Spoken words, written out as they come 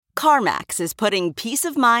CarMax is putting peace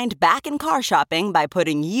of mind back in car shopping by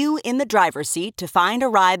putting you in the driver's seat to find a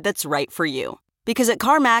ride that's right for you. Because at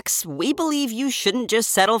CarMax, we believe you shouldn't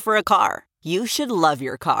just settle for a car. You should love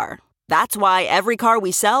your car. That's why every car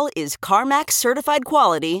we sell is CarMax certified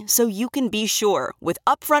quality, so you can be sure with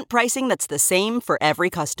upfront pricing that's the same for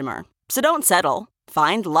every customer. So don't settle.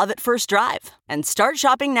 Find love at first drive and start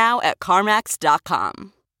shopping now at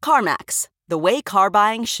CarMax.com. CarMax, the way car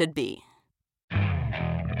buying should be.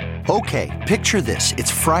 Okay, picture this.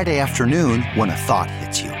 It's Friday afternoon when a thought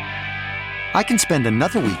hits you. I can spend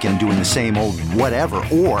another weekend doing the same old whatever,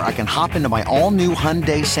 or I can hop into my all-new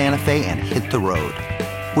Hyundai Santa Fe and hit the road.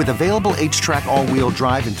 With available H-Track all-wheel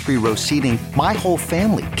drive and 3-row seating, my whole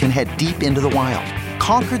family can head deep into the wild.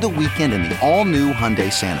 Conquer the weekend in the all-new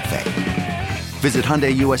Hyundai Santa Fe. Visit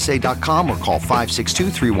HyundaiUSA.com or call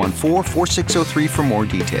 562-314-4603 for more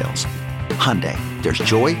details. Hyundai, there's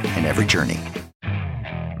joy in every journey.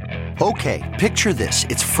 Okay, picture this.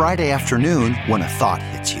 It's Friday afternoon when a thought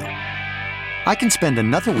hits you. I can spend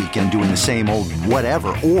another weekend doing the same old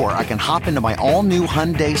whatever, or I can hop into my all-new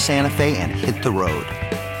Hyundai Santa Fe and hit the road.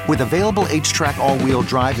 With available H-Track all-wheel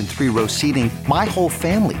drive and 3-row seating, my whole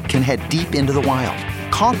family can head deep into the wild.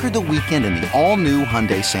 Conquer the weekend in the all-new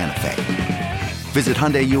Hyundai Santa Fe. Visit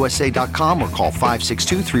HyundaiUSA.com or call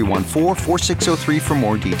 562-314-4603 for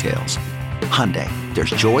more details. Hyundai, there's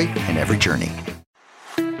joy in every journey.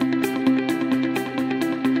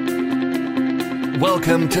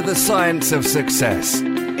 Welcome to the Science of Success.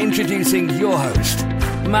 Introducing your host,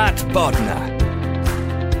 Matt Bodnar.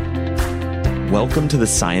 Welcome to the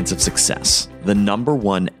Science of Success, the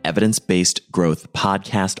 #1 evidence-based growth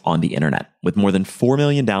podcast on the internet, with more than 4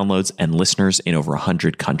 million downloads and listeners in over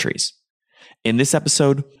 100 countries. In this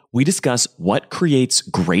episode, we discuss what creates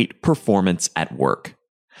great performance at work,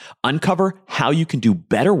 uncover how you can do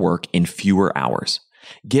better work in fewer hours,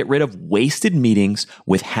 get rid of wasted meetings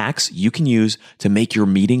with hacks you can use to make your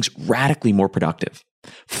meetings radically more productive.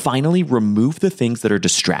 Finally, remove the things that are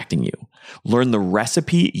distracting you. Learn the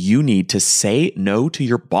recipe you need to say no to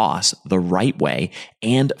your boss the right way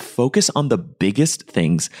and focus on the biggest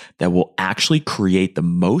things that will actually create the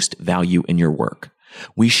most value in your work.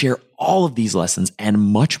 We share all of these lessons and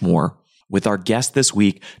much more with our guest this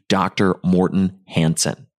week, Dr. Morten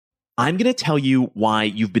Hansen. I'm going to tell you why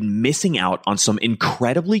you've been missing out on some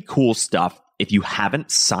incredibly cool stuff if you haven't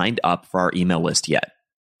signed up for our email list yet.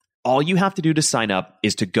 All you have to do to sign up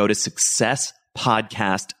is to go to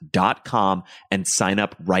successpodcast.com and sign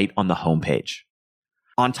up right on the homepage.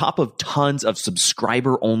 On top of tons of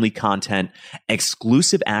subscriber-only content,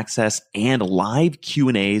 exclusive access, and live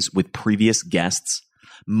Q&As with previous guests,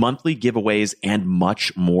 monthly giveaways, and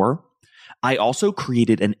much more, I also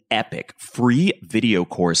created an epic free video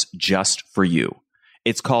course just for you.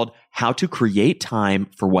 It's called How to Create Time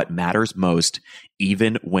for What Matters Most,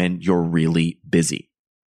 Even When You're Really Busy.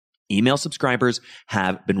 Email subscribers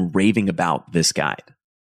have been raving about this guide.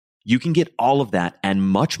 You can get all of that and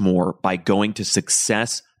much more by going to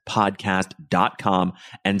successpodcast.com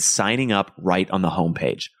and signing up right on the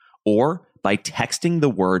homepage, or by texting the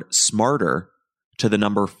word SMARTER to the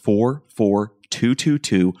number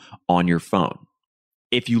 44222 on your phone.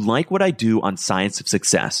 If you like what I do on Science of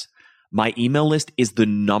Success, my email list is the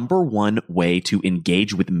 #1 way to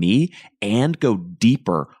engage with me and go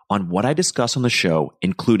deeper on what I discuss on the show,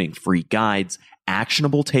 including free guides,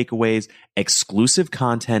 actionable takeaways, exclusive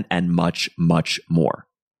content, and much, much more.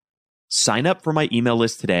 Sign up for my email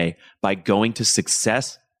list today by going to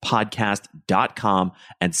successpodcast.com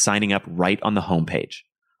and signing up right on the homepage.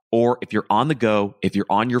 Or if you're on the go, if you're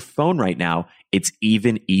on your phone right now, it's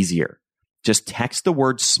even easier. Just text the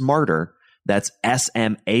word SMARTER, that's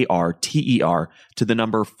SMARTER, to the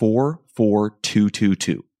number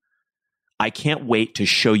 44222. I can't wait to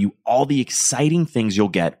show you all the exciting things you'll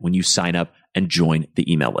get when you sign up and join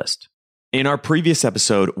the email list. In our previous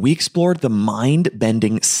episode, we explored the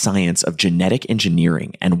mind-bending science of genetic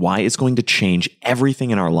engineering and why it's going to change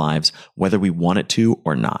everything in our lives, whether we want it to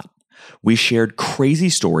or not. We shared crazy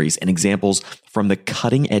stories and examples from the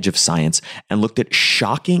cutting edge of science and looked at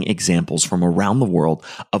shocking examples from around the world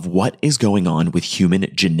of what is going on with human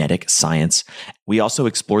genetic science. We also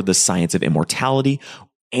explored the science of immortality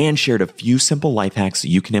and shared a few simple life hacks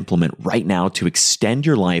you can implement right now to extend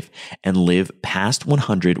your life and live past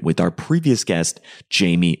 100 with our previous guest,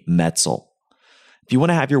 Jamie Metzel. If you want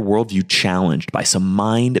to have your worldview challenged by some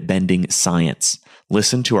mind-bending science,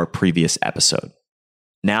 listen to our previous episode.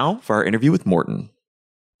 Now for our interview with Morten.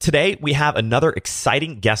 Today, we have another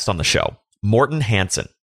exciting guest on the show, Morten Hansen.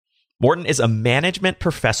 Morten is a management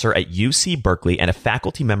professor at UC Berkeley and a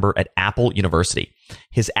faculty member at Apple University.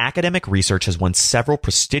 His academic research has won several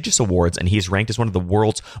prestigious awards, and he is ranked as one of the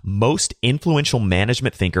world's most influential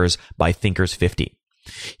management thinkers by Thinkers 50.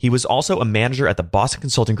 He was also a manager at the Boston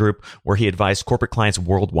Consulting Group, where he advised corporate clients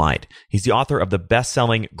worldwide. He's the author of the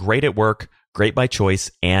best-selling Great at Work, Great by Choice,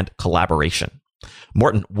 and Collaboration.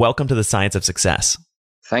 Morten, welcome to the Science of Success.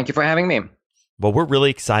 Thank you for having me. Well, we're really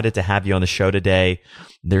excited to have you on the show today.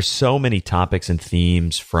 There's so many topics and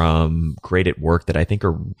themes from Great at Work that I think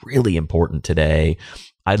are really important today.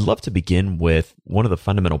 I'd love to begin with one of the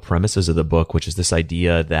fundamental premises of the book, which is this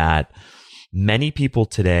idea that many people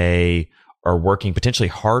today are working potentially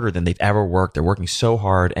harder than they've ever worked. They're working so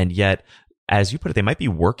hard, and yet, as you put it, they might be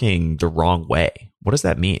working the wrong way. What does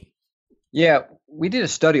that mean? Yeah, we did a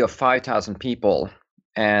study of 5,000 people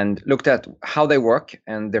and looked at how they work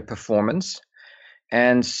and their performance.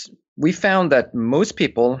 And we found that most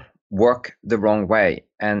people work the wrong way.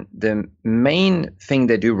 And the main thing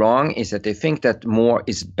they do wrong is that they think that more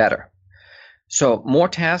is better. So more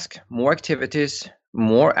tasks, more activities,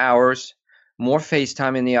 more hours, more face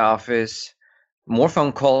time in the office, more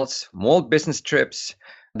phone calls, more business trips.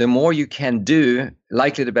 The more you can do,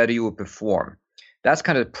 likely the better you will perform. That's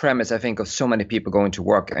kind of the premise, I think, of so many people going to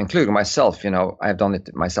work, including myself. I've done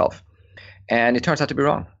it myself. And it turns out to be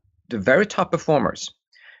wrong. The very top performers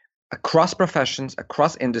across professions,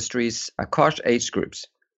 across industries, across age groups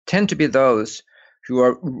tend to be those who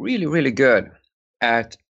are really, really good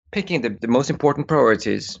at picking the most important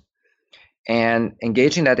priorities and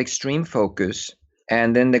engaging that extreme focus.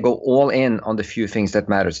 And then they go all in on the few things that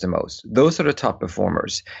matters the most. Those are the top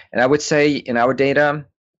performers. And I would say in our data,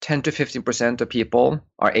 10 to 15% of people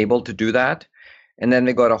are able to do that. And then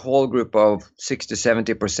we got a whole group of 60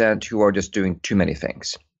 to 70% who are just doing too many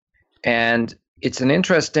things. And it's an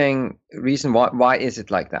interesting reason why is it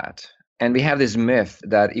like that? And we have this myth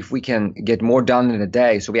that if we can get more done in a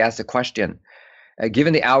day, so we ask the question,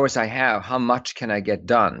 given the hours I have, how much can I get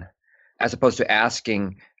done? As opposed to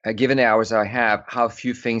asking, given the hours I have, how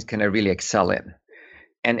few things can I really excel in?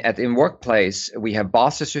 And in workplace, we have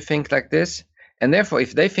bosses who think like this. And therefore,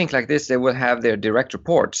 if they think like this, they will have their direct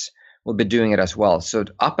reports will be doing it as well. So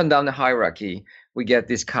up and down the hierarchy, we get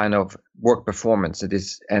this kind of work performance.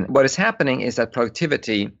 And what is happening is that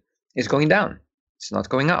productivity is going down. It's not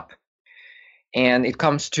going up. And it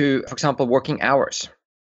comes to, for example, working hours.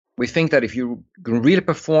 We think that if you can really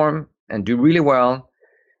perform and do really well,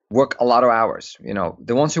 work a lot of hours.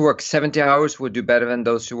 The ones who work 70 hours will do better than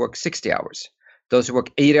those who work 60 hours. Those who work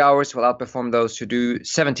 80 hours will outperform those who do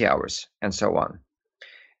 70 hours, and so on.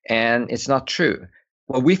 And it's not true.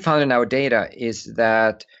 What we found in our data is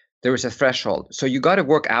that there is a threshold. So you got to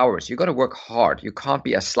work hours. You got to work hard. You can't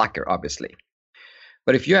be a slacker, obviously.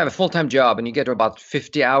 But if you have a full-time job and you get to about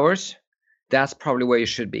 50 hours, that's probably where you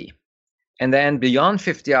should be. And then beyond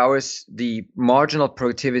 50 hours, the marginal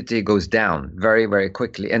productivity goes down very, very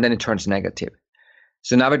quickly, and then it turns negative.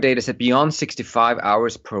 So now our data said beyond 65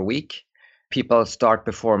 hours per week, people start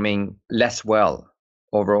performing less well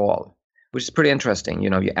overall, which is pretty interesting.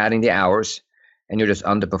 You're adding the hours and you're just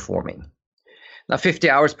underperforming. Now, 50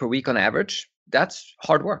 hours per week on average, that's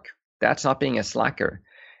hard work. That's not being a slacker.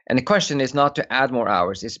 And the question is not to add more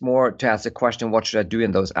hours. It's more to ask the question, what should I do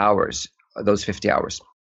in those hours, those 50 hours?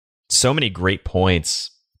 So many great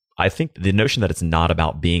points. I think the notion that it's not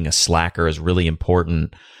about being a slacker is really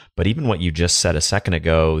important. But even what you just said a second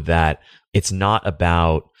ago, that it's not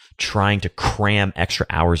about trying to cram extra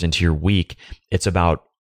hours into your week. It's about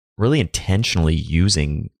really intentionally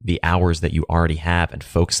using the hours that you already have and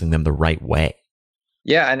focusing them the right way.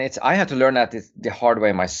 Yeah, and I had to learn that the hard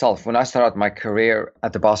way myself. When I started my career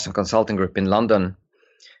at the Boston Consulting Group in London,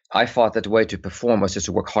 I thought that the way to perform was just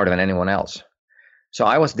to work harder than anyone else. So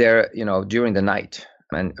I was there, during the night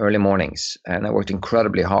and early mornings, and I worked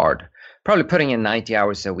incredibly hard, probably putting in 90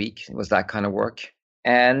 hours a week. It was that kind of work.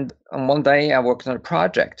 And on one day I worked on a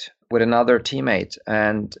project with another teammate,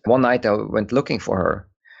 and one night I went looking for her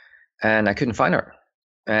and I couldn't find her.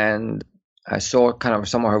 And I saw kind of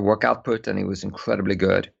some of her work output, and it was incredibly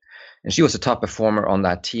good. And she was a top performer on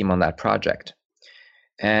that team, on that project.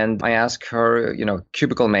 And I asked her,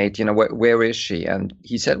 cubicle mate, where is she? And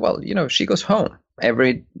he said, well, she goes home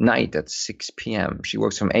every night at 6 p.m. She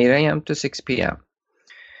works from 8 a.m. to 6 p.m.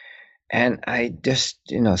 And I just,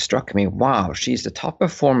 struck me, wow, she's the top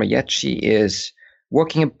performer, yet she is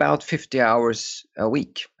working about 50 hours a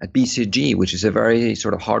week at BCG, which is a very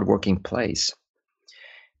sort of hardworking place.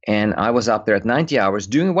 And I was up there at 90 hours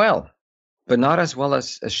doing well, but not as well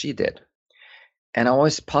as she did. And I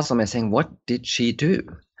always puzzled me saying, what did she do?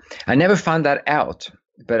 I never found that out,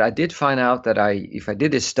 but I did find out that if I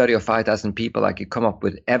did this study of 5,000 people, I could come up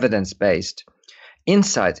with evidence-based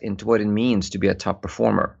insights into what it means to be a top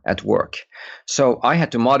performer at work. So I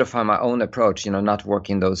had to modify my own approach, not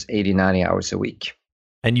working those 80, 90 hours a week.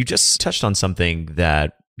 And you just touched on something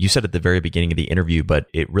that you said at the very beginning of the interview, but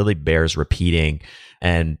it really bears repeating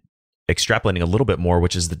and extrapolating a little bit more,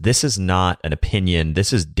 which is that this is not an opinion.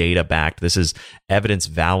 This is data backed. This is evidence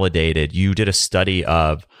validated. You did a study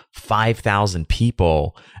of 5,000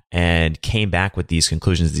 people and came back with these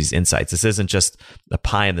conclusions, these insights. This isn't just a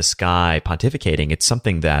pie in the sky pontificating. It's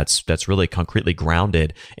something that's really concretely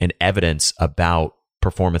grounded in evidence about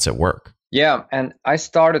performance at work. Yeah. And I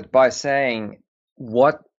started by saying,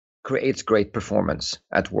 what creates great performance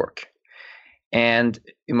at work? And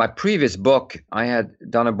in my previous book, I had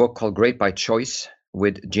done a book called Great by Choice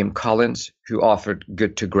with Jim Collins, who authored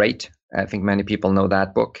Good to Great. I think many people know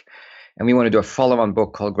that book. And we want to do a follow-on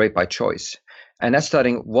book called Great by Choice. And that's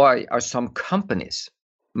studying why are some companies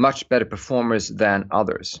much better performers than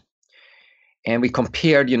others. And we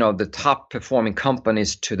compared, the top performing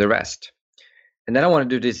companies to the rest. And then I want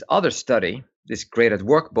to do this other study, this Great at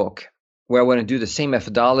Work book, where I want to do the same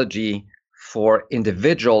methodology for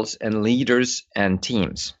individuals and leaders and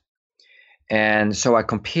teams. And so I'm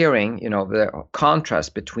comparing, the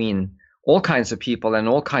contrast between all kinds of people and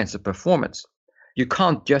all kinds of performance. You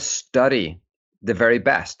can't just study the very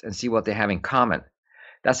best and see what they have in common.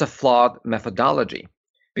 That's a flawed methodology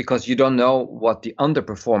because you don't know what the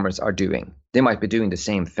underperformers are doing. They might be doing the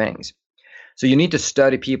same things. So you need to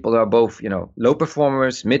study people who are both, low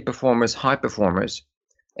performers, mid performers, high performers.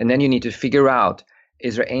 And then you need to figure out,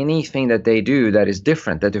 is there anything that they do that is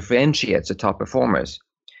different, that differentiates the top performers?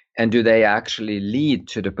 And do they actually lead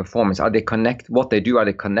to the performance? Are they what they do, are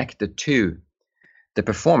they connected to the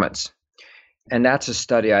performance? And that's a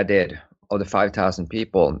study I did of the 5,000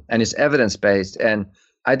 people. And it's evidence-based. And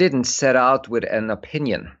I didn't set out with an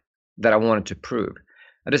opinion that I wanted to prove.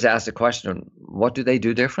 I just asked the question, what do they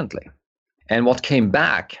do differently? And what came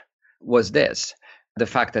back was this, the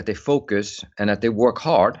fact that they focus and that they work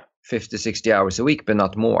hard, 50, 60 hours a week, but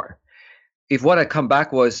not more. If what had come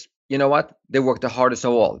back was, they work the hardest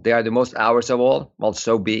of all, they are the most hours of all, well,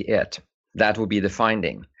 so be it. That would be the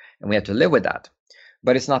finding. And we have to live with that.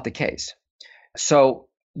 But it's not the case. So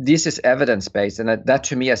this is evidence-based. And that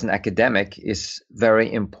to me as an academic is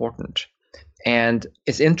very important. And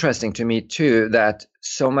it's interesting to me too that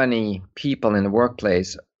so many people in the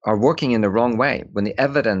workplace are working in the wrong way when the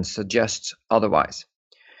evidence suggests otherwise.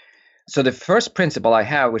 So the first principle I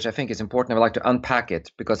have, which I think is important, I would like to unpack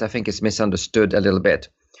it because I think it's misunderstood a little bit,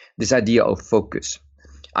 this idea of focus.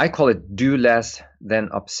 I call it do less than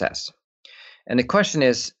obsess. And the question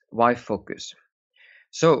is, why focus?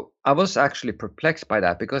 So I was actually perplexed by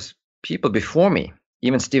that because people before me,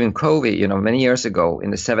 even Stephen Covey, many years ago in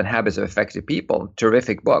the 7 Habits of Effective People,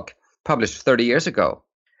 terrific book, published 30 years ago,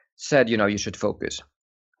 said, you should focus.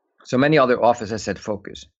 So many other authors have said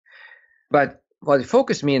focus. But what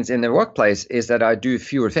focus means in the workplace is that I do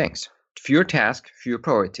fewer things, fewer tasks, fewer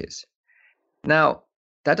priorities. Now,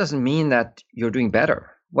 that doesn't mean that you're doing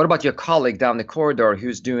better. What about your colleague down the corridor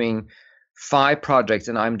who's doing 5 projects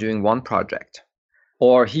and I'm doing 1 project?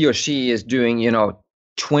 Or he or she is doing,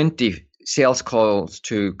 20 sales calls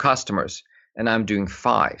to customers and I'm doing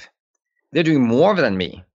 5. They're doing more than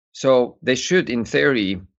me. So they should, in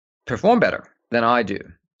theory, perform better than I do.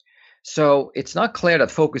 So it's not clear that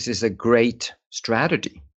focus is a great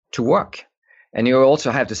strategy to work. And you also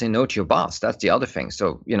have to say no to your boss. That's the other thing.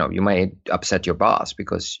 So, you may upset your boss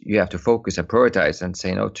because you have to focus and prioritize and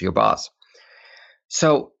say no to your boss.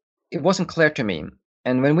 So it wasn't clear to me.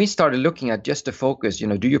 And when we started looking at just the focus,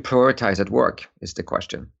 do you prioritize at work is the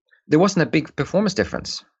question. There wasn't a big performance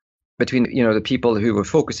difference between, the people who were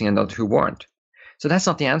focusing and those who weren't. So that's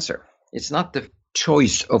not the answer. It's not the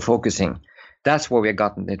choice of focusing. That's where we've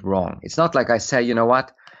gotten it wrong. It's not like I say,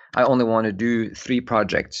 I only want to do 3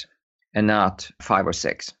 projects and not 5 or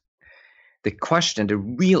 6. The question, the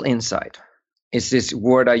real insight is this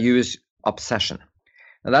word I use, obsession.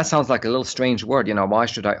 Now that sounds like a little strange word. Why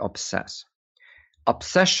should I obsess?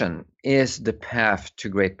 Obsession is the path to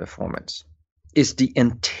great performance. It's the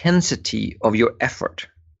intensity of your effort.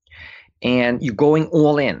 And you're going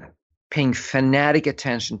all in, paying fanatic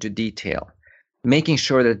attention to detail, making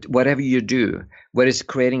sure that whatever you do, whether it's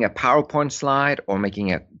creating a PowerPoint slide or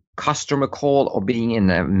making a customer call or being in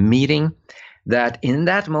a meeting, that in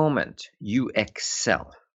that moment you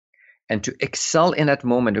excel. And to excel in that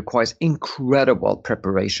moment requires incredible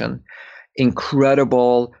preparation,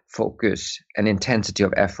 incredible focus and intensity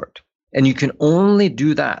of effort. And you can only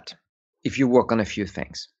do that if you work on a few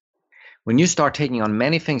things. When you start taking on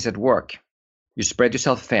many things at work, you spread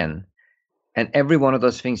yourself thin, and every one of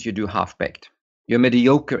those things you do half-baked. You're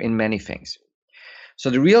mediocre in many things. So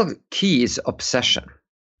the real key is obsession.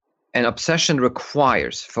 And obsession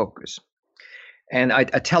requires focus. And I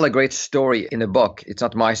tell a great story in the book. It's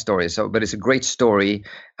not my story, but it's a great story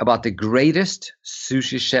about the greatest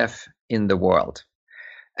sushi chef in the world.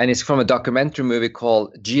 And it's from a documentary movie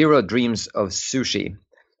called Jiro Dreams of Sushi.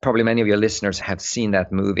 Probably many of your listeners have seen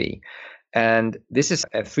that movie. And this is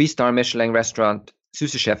a 3-star Michelin restaurant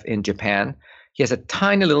sushi chef in Japan. He has a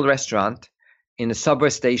tiny little restaurant in a subway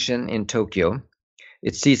station in Tokyo.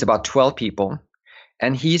 It seats about 12 people,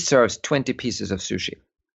 and he serves 20 pieces of sushi,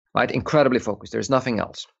 right? Incredibly focused. There's nothing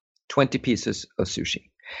else. 20 pieces of sushi.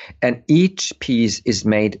 And each piece is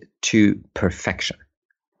made to perfection,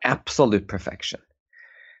 absolute perfection.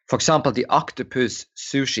 For example, the octopus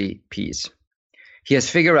sushi piece. He has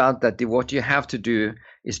figured out that what you have to do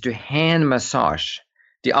is to hand massage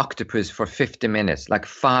the octopus for 50 minutes, like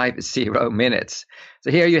 50 minutes.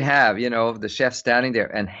 So here you have, the chef standing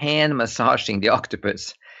there and hand massaging the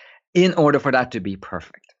octopus in order for that to be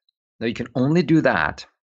perfect. Now, you can only do that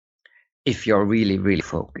if you're really, really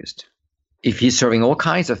focused. If he's serving all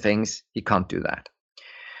kinds of things, he can't do that.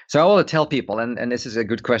 So I want to tell people, and this is a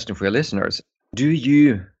good question for your listeners, do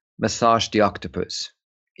you massage the octopus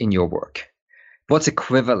in your work? What's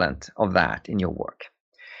equivalent of that in your work?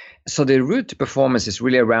 So the route to performance is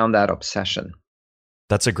really around that obsession.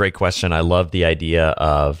 That's a great question. I love the idea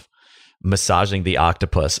of massaging the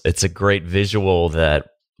octopus. It's a great visual that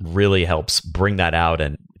really helps bring that out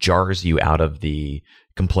and jars you out of the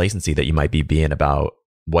complacency that you might be being about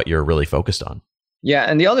what you're really focused on. Yeah.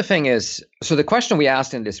 And the other thing is, so the question we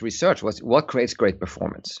asked in this research was, what creates great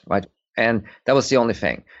performance, right? And that was the only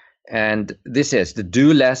thing. And this is the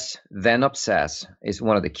do less than obsess is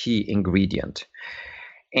one of the key ingredients.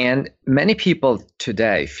 And many people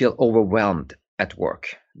today feel overwhelmed at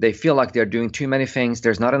work. They feel like they're doing too many things.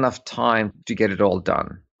 There's not enough time to get it all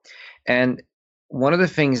done. And one of the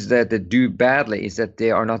things that they do badly is that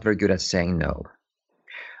they are not very good at saying no.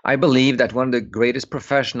 I believe that one of the greatest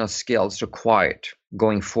professional skills required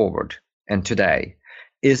going forward and today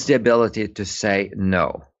is the ability to say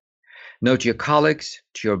no. No to your colleagues,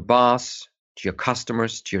 to your boss, to your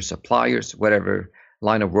customers, to your suppliers, whatever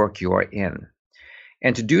line of work you are in.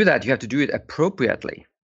 And to do that, you have to do it appropriately,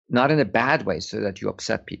 not in a bad way so that you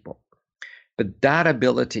upset people. But that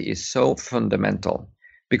ability is so fundamental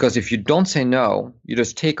because if you don't say no, you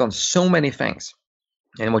just take on so many things.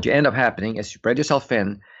 And what you end up happening is you spread yourself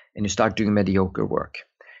in and you start doing mediocre work.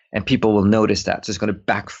 And people will notice that. So it's going to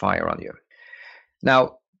backfire on you.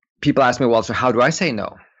 Now, people ask me, well, so how do I say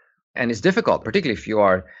no? And it's difficult, particularly if you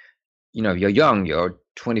are, you're young, you're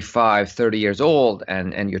 25, 30 years old,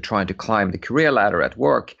 and you're trying to climb the career ladder at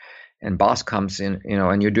work, and boss comes in,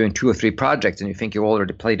 and you're doing 2 or 3 projects, and you think your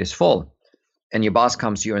already plate is full, and your boss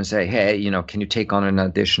comes to you and say, hey, can you take on an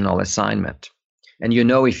additional assignment? And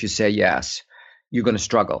if you say yes, you're going to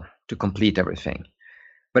struggle to complete everything.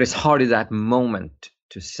 But it's hard at that moment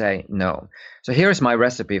to say no. So here's my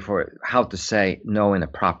recipe for how to say no in a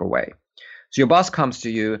proper way. So your boss comes to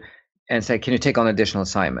you and say, can you take on an additional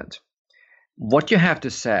assignment? What you have to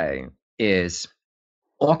say is,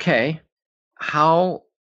 okay, how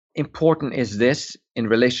important is this in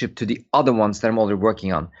relationship to the other ones that I'm already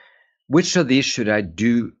working on? Which of these should I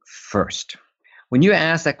do first? When you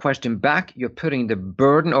ask that question back, you're putting the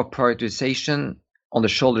burden of prioritization on the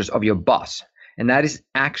shoulders of your boss. And that is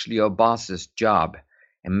actually your boss's job.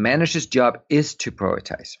 A manager's job is to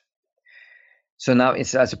prioritize. So now,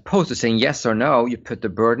 it's, as opposed to saying yes or no, you put the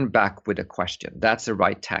burden back with a question. That's the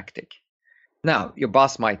right tactic. Now, your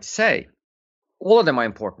boss might say, all of them are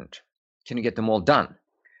important. Can you get them all done?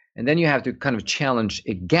 And then you have to kind of challenge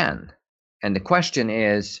again. And the question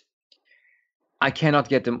is, I cannot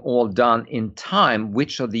get them all done in time.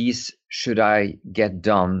 Which of these should I get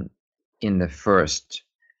done in the first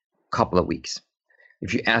couple of weeks?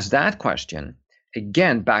 If you ask that question,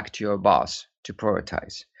 again, back to your boss to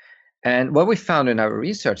prioritize. And what we found in our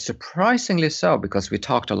research, surprisingly so, because we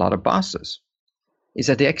talked to a lot of bosses, is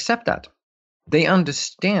that they accept that. They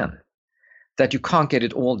understand that you can't get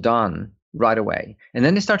it all done right away. And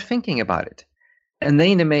then they start thinking about it. And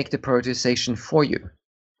then they make the prioritization for you.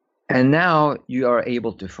 And now you are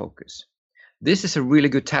able to focus. This is a really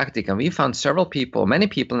good tactic. And we found many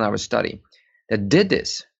people in our study that did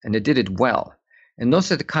this, and they did it well. And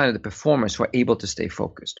those are the kind of the performers who are able to stay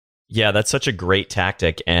focused. Yeah, that's such a great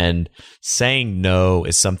tactic. And saying no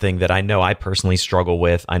is something that I know I personally struggle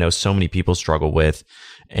with. I know so many people struggle with.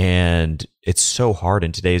 And it's so hard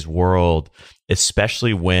in today's world,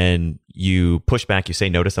 especially when you push back, you say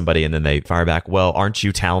no to somebody and then they fire back, well, aren't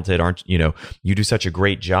you talented? You do such a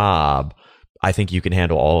great job. I think you can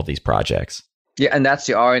handle all of these projects. Yeah, and that's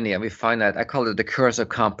the irony. And we find that I call it the curse of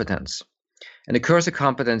competence. And the curse of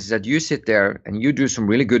competence is that you sit there and you do some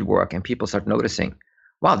really good work and people start noticing,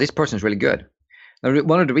 wow, this person's really good. Now,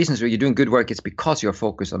 one of the reasons why you're doing good work is because you're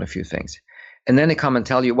focused on a few things. And then they come and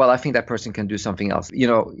tell you, well, I think that person can do something else.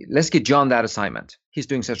 Let's get John that assignment. He's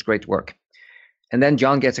doing such great work. And then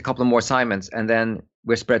John gets a couple of more assignments, and then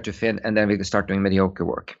we're spread too thin, and then we can start doing mediocre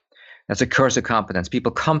work. That's a curse of competence.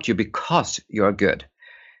 People come to you because you're good.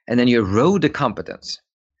 And then you erode the competence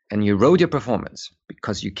and you erode your performance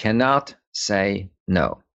because you cannot say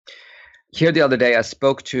no. Here the other day, I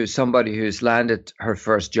spoke to somebody who's landed her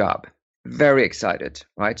first job. Very excited,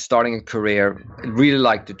 right? Starting a career, really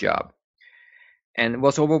liked the job and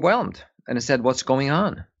was overwhelmed. And I said, what's going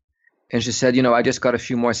on? And she said, I just got a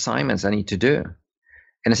few more assignments I need to do.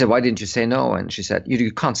 And I said, why didn't you say no? And she said,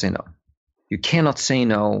 you can't say no. You cannot say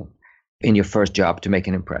no in your first job to make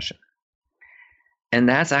an impression. And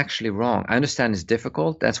that's actually wrong. I understand it's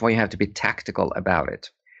difficult. That's why you have to be tactical about it.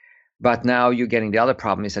 But now you're getting the other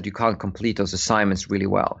problem is that you can't complete those assignments really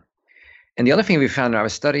well. And the other thing we found in our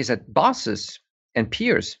study is that bosses and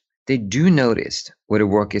peers, they do notice whether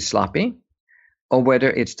work is sloppy or whether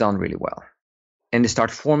it's done really well. And they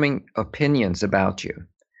start forming opinions about you.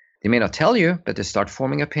 They may not tell you, but they start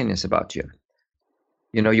forming opinions about you.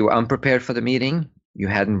 You were unprepared for the meeting. You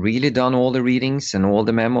hadn't really done all the readings and all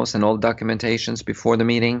the memos and all the documentations before the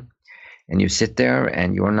meeting. And you sit there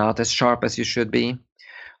and you're not as sharp as you should be.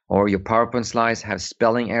 Or your PowerPoint slides have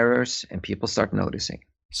spelling errors and people start noticing.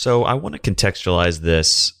 So I want to contextualize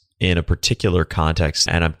this in a particular context,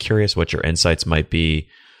 and I'm curious what your insights might be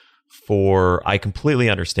I completely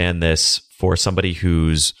understand this for somebody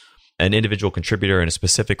who's an individual contributor in a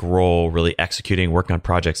specific role, really executing, working on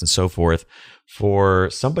projects and so forth. For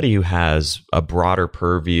somebody who has a broader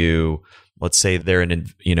purview, let's say they're an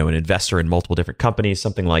investor in multiple different companies,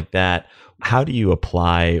 something like that. How do you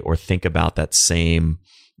apply or think about that same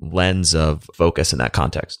lens of focus in that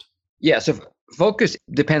context? Yeah, so focus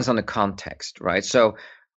depends on the context, right? So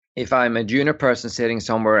if I'm a junior person sitting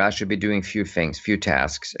somewhere, I should be doing few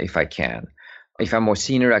tasks if I can. If I'm more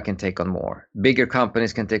senior, I can take on more. Bigger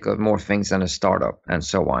companies can take on more things than a startup and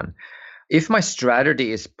so on. If my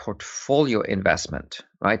strategy is portfolio investment,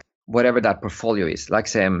 right? Whatever that portfolio is, like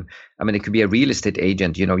say, it could be a real estate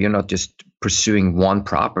agent, you're not just pursuing one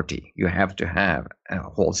property. You have to have a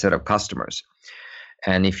whole set of customers.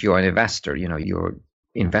 And if you're an investor, you're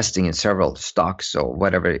investing in several stocks or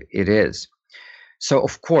whatever it is. So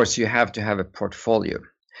of course you have to have a portfolio.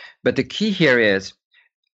 But the key here is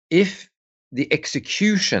if the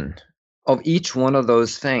execution of each one of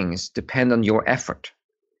those things depend on your effort,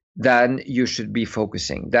 then you should be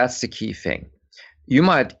focusing. That's the key thing. You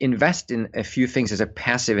might invest in a few things as a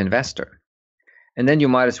passive investor, and then you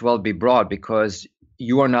might as well be broad because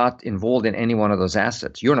you are not involved in any one of those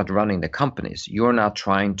assets. You're not running the companies. You're not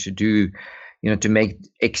trying to do, to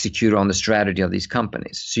execute on the strategy of these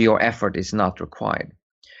companies. So your effort is not required.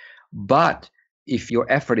 But if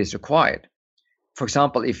your effort is required, for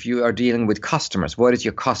example, if you are dealing with customers, what is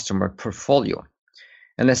your customer portfolio?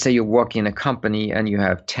 And let's say you work in a company and you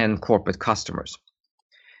have 10 corporate customers.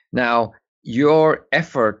 Now, your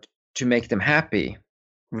effort to make them happy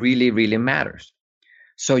really, really matters.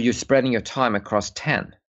 So you're spreading your time across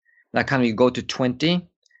 10. Now, kind of you go to 20,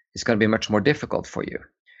 it's going to be much more difficult for you.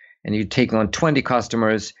 And you take on 20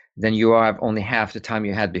 customers, then you have only half the time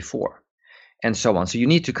you had before, and so on. So you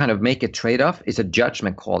need to kind of make a trade-off. It's a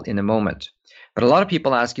judgment call in a moment. But a lot of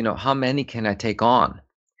people ask, how many can I take on?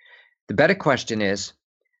 The better question is,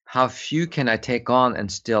 how few can I take on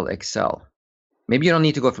and still excel? Maybe you don't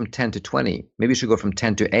need to go from 10 to 20. Maybe you should go from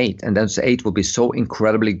 10 to 8. And then 8 will be so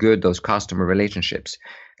incredibly good, those customer relationships,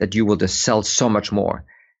 that you will just sell so much more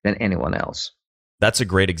than anyone else. That's a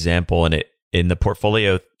great example. And in the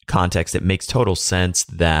portfolio context, it makes total sense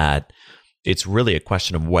that it's really a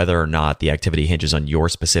question of whether or not the activity hinges on your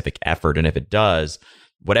specific effort. And if it does,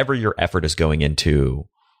 whatever your effort is going into,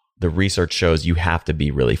 the research shows you have to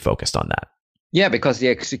be really focused on that. Yeah, because the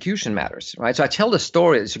execution matters, right? So I tell the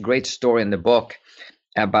story, it's a great story in the book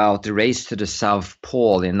about the race to the South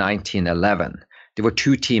Pole in 1911. There were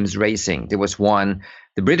two teams racing. There was one,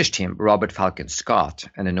 the British team, Robert Falcon Scott,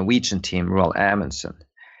 and the Norwegian team, Roald Amundsen.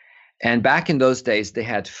 And back in those days, they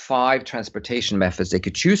had 5 transportation methods they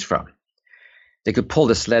could choose from. They could pull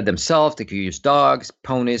the sled themselves, they could use dogs,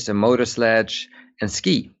 ponies, a motor sledge, and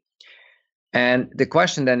ski. And the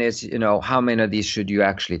question then is, how many of these should you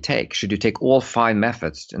actually take? Should you take all 5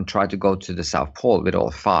 methods and try to go to the South Pole with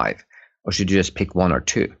all 5? Or should you just pick 1 or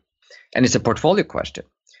 2? And it's a portfolio question.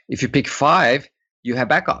 If you pick 5, you have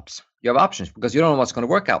backups. You have options because you don't know what's going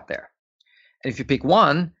to work out there. And if you pick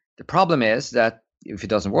 1, The problem is that if it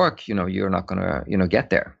doesn't work, you're not going to,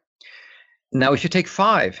 get there. Now, if you take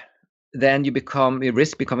 5, then you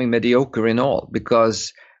risk becoming mediocre in all,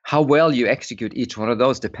 because how well you execute each one of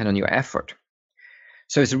those depend on your effort.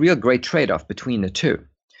 So it's a real great trade-off between the two.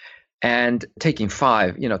 And taking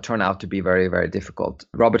 5, turned out to be very, very difficult.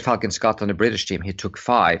 Robert Falcon Scott on the British team, he took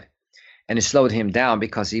 5, and it slowed him down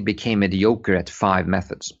because he became mediocre at 5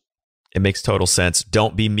 methods. It makes total sense.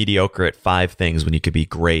 Don't be mediocre at 5 things when you could be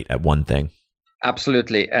great at one thing.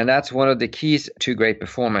 Absolutely. And that's one of the keys to great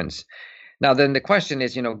performance. Now, then the question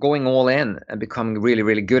is, going all in and becoming really,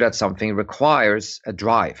 really good at something requires a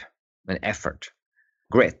drive, an effort,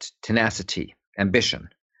 grit, tenacity, ambition,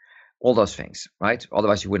 all those things, right?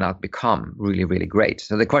 Otherwise, you would not become really, really great.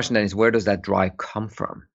 So the question then is, where does that drive come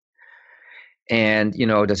from? And,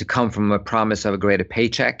 does it come from a promise of a greater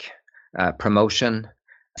paycheck, promotion,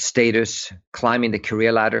 status, climbing the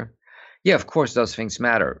career ladder? Yeah, of course, those things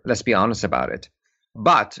matter. Let's be honest about it.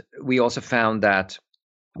 But we also found that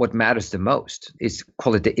what matters the most is,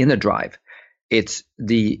 call it the inner drive. It's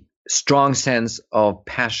the strong sense of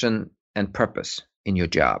passion and purpose in your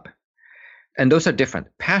job. And those are different.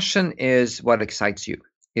 Passion is what excites you.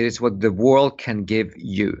 It is what the world can give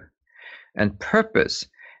you. And purpose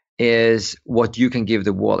is what you can give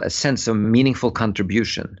the world, a sense of meaningful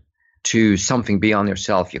contribution to something beyond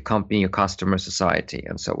yourself, your company, your customer, society,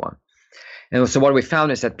 and so on. And so what we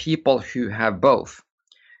found is that people who have both,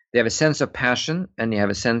 they have a sense of passion and they have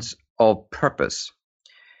a sense of purpose.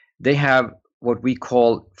 They have what we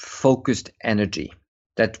call focused energy,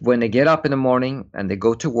 that when they get up in the morning and they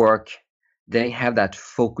go to work, they have that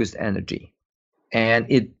focused energy. And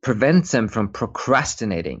it prevents them from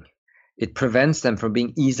procrastinating. It prevents them from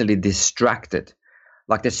being easily distracted.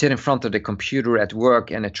 Like they sit in front of the computer at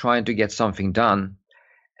work and they're trying to get something done.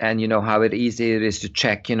 And you know how easy it is to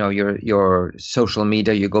check, your social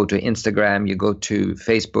media. You go to Instagram, you go to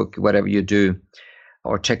Facebook, whatever you do,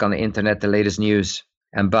 or check on the internet, the latest news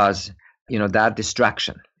and buzz. That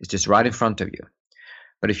distraction is just right in front of you.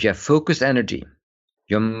 But if you have focused energy,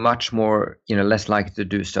 you're much more, less likely to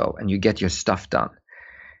do so, and you get your stuff done.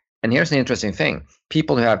 And here's the interesting thing.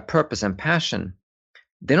 People who have purpose and passion,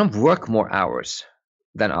 they don't work more hours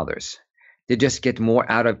than others. They just get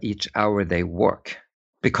more out of each hour they work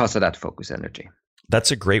because of that focus energy.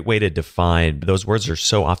 That's a great way to define. Those words are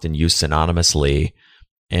so often used synonymously.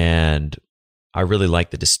 And I really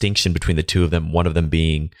like the distinction between the two of them. One of them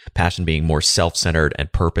being passion being more self-centered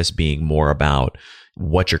and purpose being more about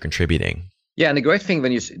what you're contributing. Yeah, and the great thing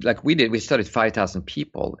we studied 5,000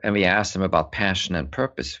 people and we asked them about passion and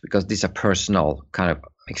purpose because these are personal kind of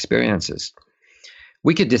experiences.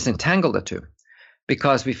 We could disentangle the two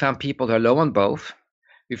because we found people who are low on both.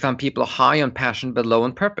 We found people high on passion but low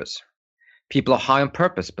on purpose. People are high on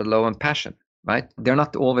purpose but low on passion, right? They're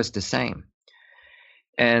not always the same.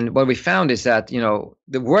 And what we found is that,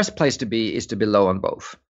 the worst place to be is to be low on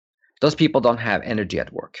both. Those people don't have energy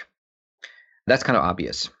at work. That's kind of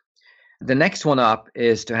obvious. The next one up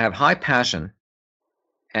is to have high passion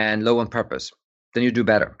and low on purpose. Then you do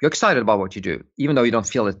better. You're excited about what you do, even though you don't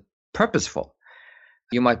feel it purposeful.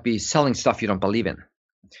 You might be selling stuff you don't believe in.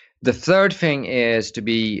 The third thing is to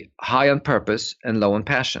be high on purpose and low on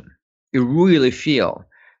passion. You really feel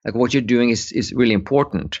like what you're doing is really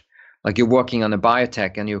important. Like you're working on a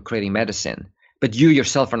biotech and you're creating medicine, but you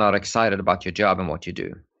yourself are not excited about your job and what you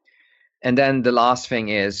do. And then the last thing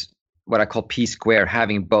is what I call P square,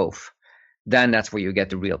 having both. Then that's where you get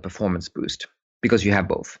the real performance boost because you have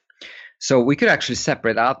both. So we could actually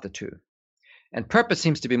separate out the two. And purpose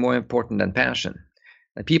seems to be more important than passion.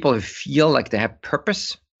 And people who feel like they have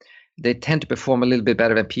purpose, they tend to perform a little bit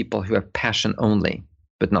better than people who have passion only,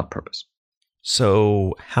 but not purpose.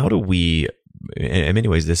 So how do we, in many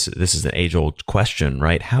ways, this is an age-old question,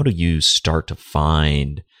 right? How do you start to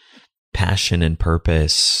find passion and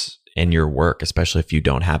purpose in your work, especially if you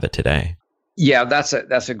don't have it today? Yeah, that's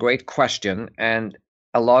a great question. And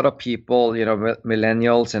a lot of people,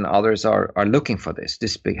 millennials and others are looking for this.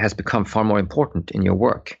 This has become far more important in your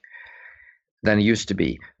work than it used to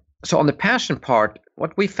be. So on the passion part,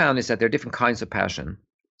 what we found is that there are different kinds of passion.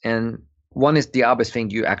 And one is the obvious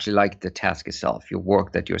thing, you actually like the task itself, your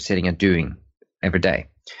work that you're sitting and doing every day.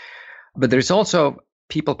 But there's also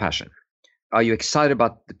people passion. Are you excited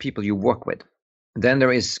about the people you work with? Then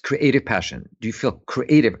there is creative passion. Do you feel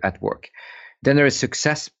creative at work? Then there is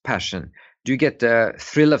success passion. Do you get the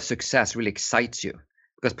thrill of success really excites you?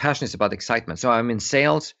 Because passion is about excitement. So I'm in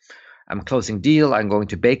sales, I'm closing deal, I'm going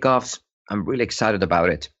to bake-offs, I'm really excited about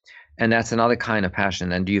it. And that's another kind of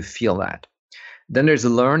passion. And do you feel that? Then there's a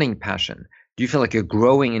learning passion. Do you feel like you're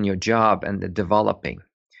growing in your job and developing?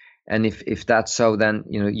 And if that's so, then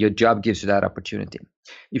your job gives you that opportunity.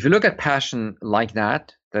 If you look at passion like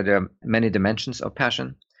that, there are many dimensions of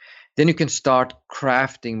passion, then you can start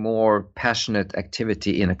crafting more passionate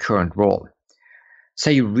activity in a current role.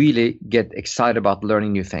 Say you really get excited about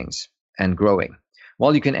learning new things and growing.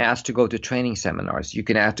 Well, you can ask to go to training seminars. You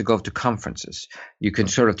can ask to go to conferences. You can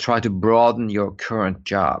sort of try to broaden your current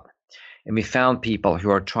job. And we found people who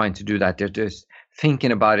are trying to do that. They're just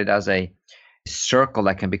thinking about it as a circle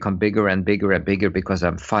that can become bigger and bigger and bigger because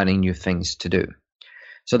I'm finding new things to do.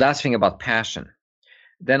 So that's the thing about passion.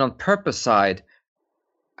 Then on purpose side,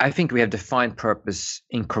 I think we have defined purpose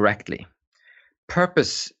incorrectly.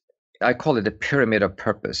 Purpose, I call it the pyramid of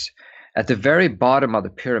purpose. At the very bottom of the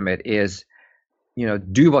pyramid is,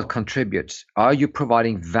 do what contributes. Are you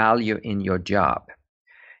providing value in your job?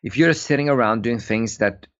 If you're sitting around doing things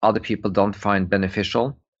that other people don't find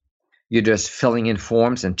beneficial, you're just filling in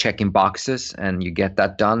forms and checking boxes and you get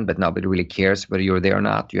that done, but nobody really cares whether you're there or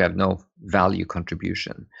not. You have no value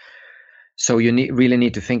contribution. So you really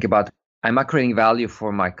need to think about, am I creating value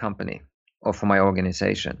for my company or for my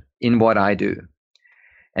organization in what I do?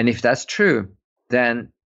 And if that's true,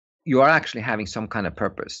 then you are actually having some kind of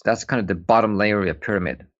purpose. That's kind of the bottom layer of your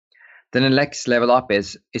pyramid. Then the next level up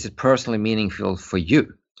is it personally meaningful for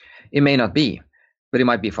you? It may not be, but it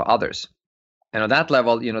might be for others. And on that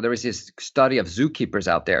level, there is this study of zookeepers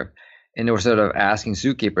out there, and they were sort of asking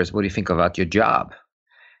zookeepers, what do you think about your job?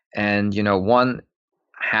 And, one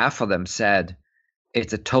half of them said,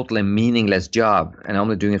 it's a totally meaningless job, and I'm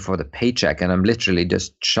only doing it for the paycheck, and I'm literally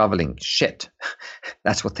just shoveling shit.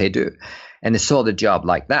 That's what they do. And they saw the job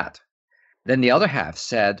like that. Then the other half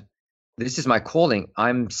said, this is my calling.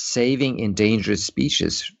 I'm saving endangered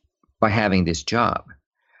species by having this job.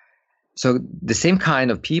 So the same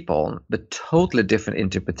kind of people, but totally different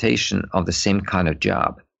interpretation of the same kind of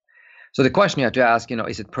job. So the question you have to ask,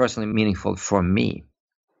 is it personally meaningful for me?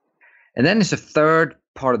 And then there's a third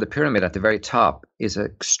part of the pyramid at the very top is a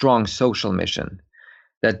strong social mission.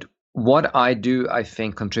 That what I do, I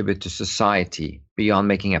think, contribute to society beyond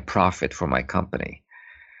making a profit for my company.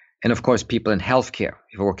 And of course, people in healthcare,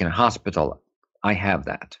 if I work in a hospital, I have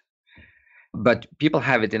that. But people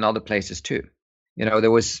have it in other places too.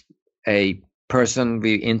 There was a person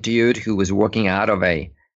we interviewed who was working out of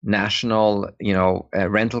a national, a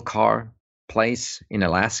rental car place in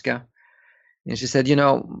Alaska. And she said,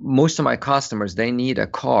 most of my customers, they need a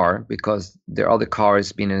car because their other car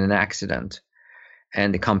has been in an accident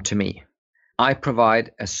and they come to me. I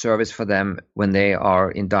provide a service for them when they are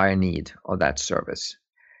in dire need of that service.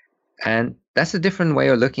 And that's a different way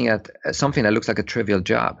of looking at something that looks like a trivial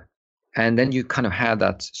job. And then you kind of have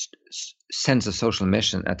that sense of social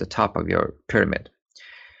mission at the top of your pyramid.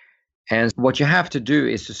 And what you have to do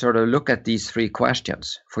is to sort of look at these three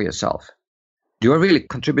questions for yourself. Do I really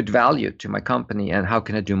contribute value to my company, and how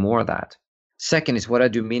can I do more of that? Second is, what I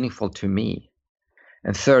do meaningful to me?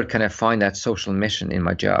 And third, can I find that social mission in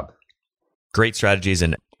my job? Great strategies.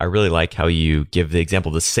 And I really like how you give the example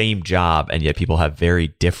of the same job, and yet people have very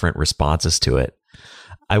different responses to it.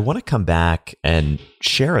 I want to come back and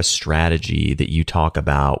share a strategy that you talk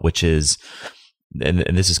about, which is, and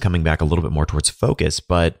this is coming back a little bit more towards focus,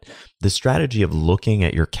 but the strategy of looking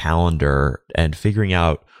at your calendar and figuring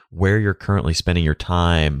out where you're currently spending your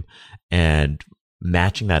time and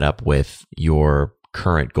matching that up with your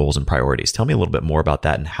current goals and priorities. Tell me a little bit more about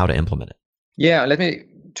that and how to implement it. Yeah, let me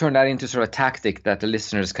turn that into sort of a tactic that the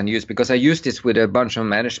listeners can use, because I used this with a bunch of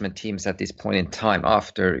management teams at this point in time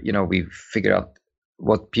after, we figured out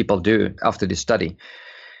what people do after this study.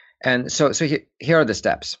 And so here are the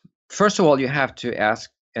steps. First of all, you have to ask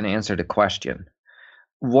and answer the question,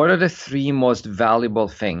 what are the three most valuable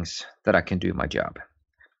things that I can do in my job?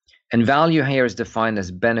 And value here is defined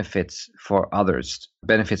as benefits for others,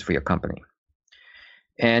 benefits for your company.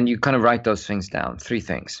 And you kind of write those things down, three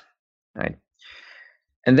things, right?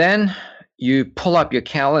 And then you pull up your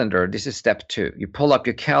calendar. This is step 2. You pull up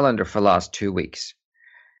your calendar for the last 2 weeks.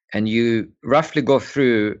 And you roughly go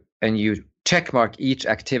through and you check mark each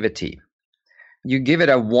activity. You give it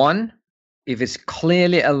a 1 if it's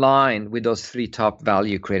clearly aligned with those 3 top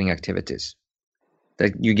value creating activities.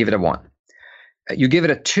 That you give it a 1. You give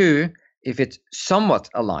it a 2 if it's somewhat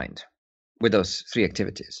aligned with those 3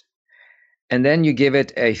 activities. And then you give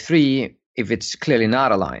it a 3 if it's clearly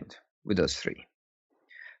not aligned with those 3.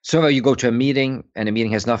 So you go to a meeting and the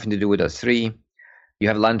meeting has nothing to do with those 3. You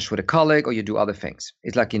have lunch with a colleague or you do other things.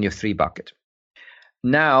 It's like in your 3 bucket.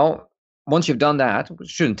 Now, once you've done that, it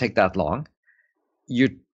shouldn't take that long,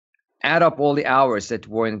 you add up all the hours that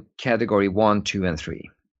were in category 1, 2, and 3.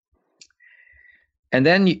 And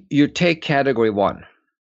then you take category 1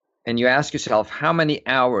 and you ask yourself, how many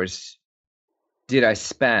hours did I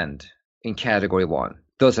spend in category 1?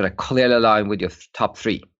 Those that are clearly aligned with your top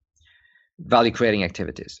 3 value creating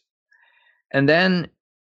activities. And then,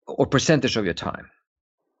 or percentage of your time,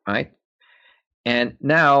 right? And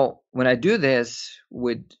now when I do this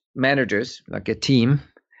with managers, like a team,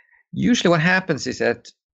 usually what happens is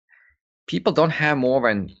that people don't have more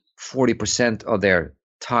than 40% of their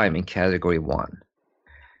time in category 1.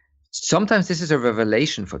 Sometimes this is a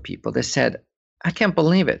revelation for people. They said, I can't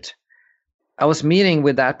believe it. I was meeting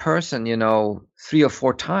with that person, 3 or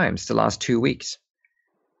 4 times the last 2 weeks.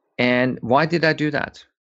 And why did I do that?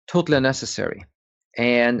 Totally unnecessary.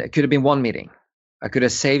 And it could have been one meeting. I could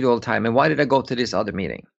have saved all the time. And why did I go to this other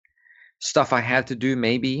meeting? Stuff I had to do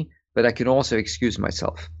maybe, but I could also excuse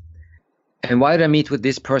myself. And why did I meet with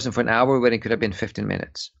this person for an hour when it could have been 15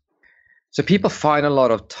 minutes? So people find a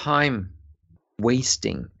lot of time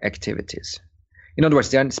wasting activities. In other words,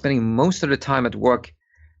 they're spending most of the time at work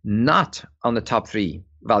not on the top 3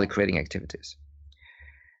 value creating activities.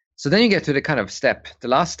 So then you get to the kind of step, the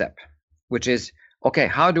last step, which is, okay,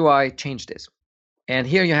 how do I change this? And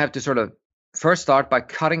here you have to sort of first start by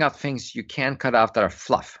cutting out things you can cut out that are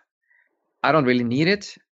fluff. I don't really need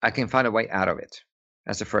it. I can find a way out of it.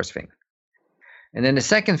 That's the first thing. And then the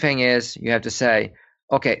second thing is you have to say,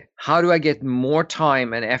 okay, how do I get more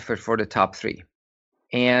time and effort for the top 3?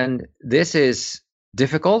 And this is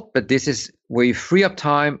difficult, but this is where you free up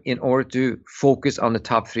time in order to focus on the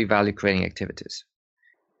top 3 value creating activities.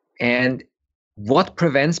 And what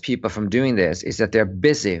prevents people from doing this is that they're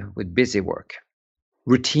busy with busy work,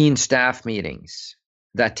 routine staff meetings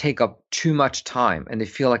that take up too much time, and they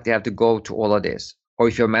feel like they have to go to all of this. Or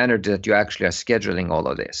if you're a manager, that you actually are scheduling all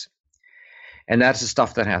of this. And that's the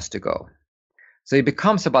stuff that has to go. So it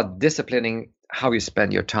becomes about disciplining how you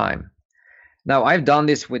spend your time. Now, I've done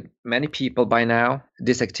this with many people by now,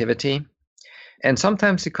 this activity, and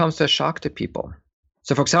sometimes it comes to a shock to people.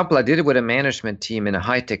 So, for example, I did it with a management team in a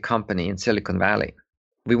high-tech company in Silicon Valley.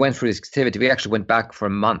 We went through this activity. We actually went back for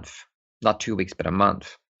a month, not 2 weeks, but a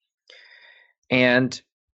month. And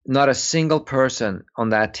not a single person on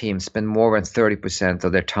that team spent more than 30%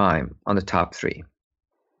 of their time on the top 3.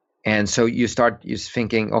 And so you're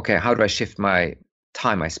thinking, okay, how do I shift my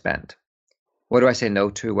time I spend? What do I say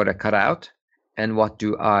no to? What do I cut out? And what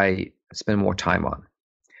do I spend more time on?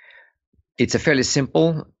 It's a fairly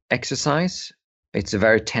simple exercise. It's a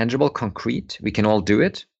very tangible, concrete. We can all do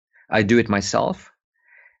it. I do it myself.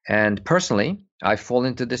 And personally, I fall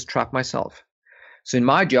into this trap myself. So in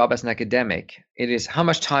my job as an academic, it is how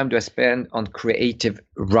much time do I spend on creative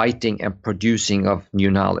writing and producing of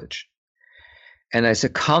new knowledge? And it's a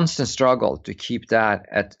constant struggle to keep that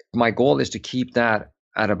at, my goal is to keep that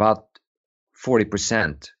at about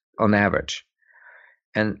 40% on average.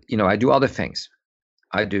 And, I do other things.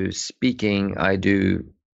 I do speaking, I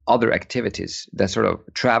do other activities, that sort of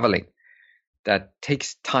traveling that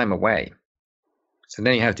takes time away. So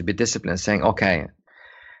then you have to be disciplined, saying, okay,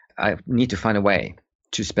 I need to find a way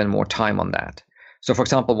to spend more time on that. So for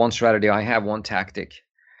example, one strategy I have, one tactic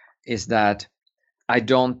is that I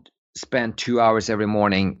don't spend 2 hours every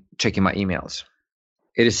morning checking my emails.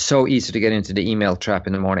 It is so easy to get into the email trap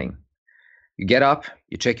in the morning. You get up,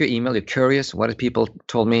 you check your email, you're curious, what have people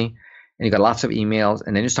told me? And you got lots of emails,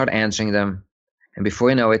 and then you start answering them. And before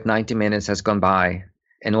you know it, 90 minutes has gone by,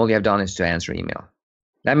 and all you have done is to answer email.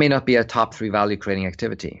 That may not be a top 3 value creating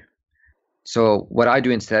activity. So what I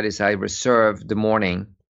do instead is I reserve the morning,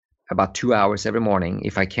 about 2 hours every morning,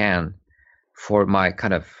 if I can, for my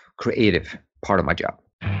kind of creative part of my job.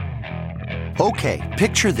 Okay,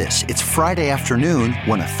 picture this. It's Friday afternoon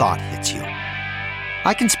when a thought hits you.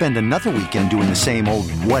 I can spend another weekend doing the same old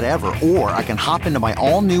whatever, or I can hop into my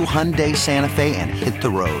all-new Hyundai Santa Fe and hit the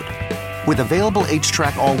road. With available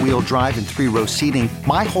H-Track all-wheel drive and 3-row seating,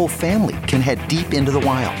 my whole family can head deep into the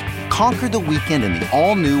wild. Conquer the weekend in the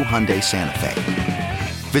all-new Hyundai Santa Fe.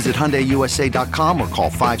 Visit HyundaiUSA.com or call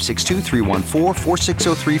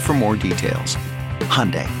 562-314-4603 for more details.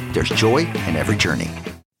 Hyundai, there's joy in every journey.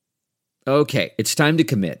 Okay, it's time to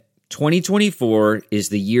commit. 2024 is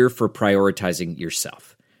the year for prioritizing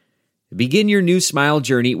yourself. Begin your new smile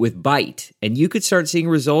journey with Byte, and you could start seeing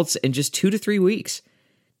results in just 2 to 3 weeks.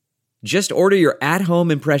 Just order your at-home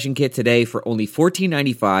impression kit today for only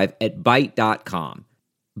 $14.95 at Byte.com.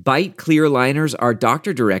 Byte clear liners are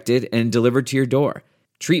doctor-directed and delivered to your door.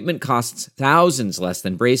 Treatment costs thousands less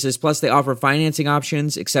than braces, plus they offer financing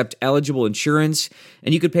options, accept eligible insurance,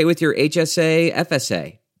 and you could pay with your HSA,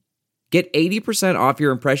 FSA. Get 80% off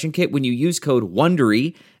your impression kit when you use code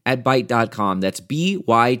WONDERY at Byte.com. That's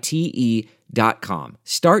BYTE.com.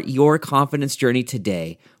 Start your confidence journey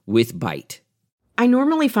today with Byte. I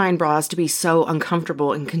normally find bras to be so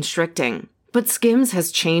uncomfortable and constricting, but Skims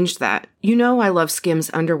has changed that. You know I love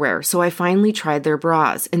Skims underwear, so I finally tried their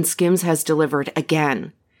bras, and Skims has delivered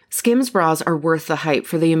again. Skims bras are worth the hype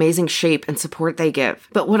for the amazing shape and support they give,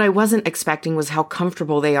 but what I wasn't expecting was how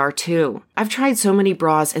comfortable they are too. I've tried so many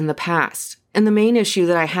bras in the past, and the main issue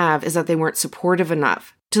that I have is that they weren't supportive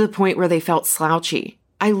enough, to the point where they felt slouchy.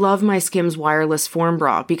 I love my Skims wireless form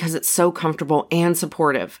bra because it's so comfortable and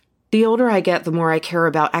supportive. The older I get, the more I care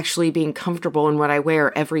about actually being comfortable in what I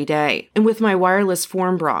wear every day. And with my wireless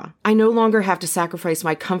form bra, I no longer have to sacrifice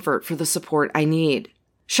my comfort for the support I need.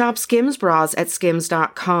 Shop Skims bras at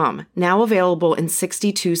skims.com, now available in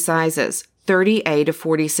 62 sizes, 30A to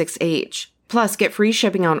 46H. Plus, get free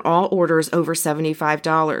shipping on all orders over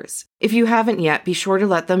 $75. If you haven't yet, be sure to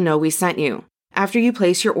let them know we sent you. After you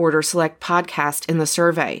place your order, select podcast in the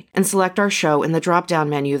survey and select our show in the drop-down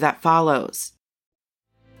menu that follows.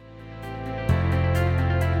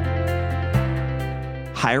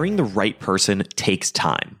 Hiring the right person takes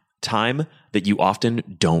time that you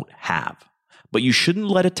often don't have. But you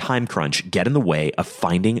shouldn't let a time crunch get in the way of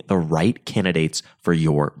finding the right candidates for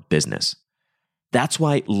your business. That's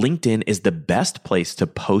why LinkedIn is the best place to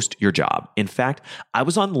post your job. In fact, I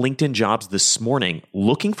was on LinkedIn Jobs this morning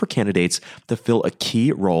looking for candidates to fill a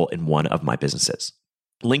key role in one of my businesses.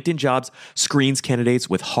 LinkedIn Jobs screens candidates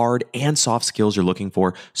with hard and soft skills you're looking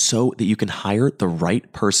for so that you can hire the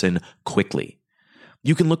right person quickly.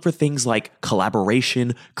 You can look for things like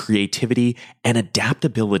collaboration, creativity, and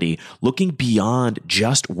adaptability, looking beyond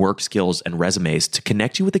just work skills and resumes to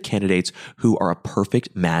connect you with the candidates who are a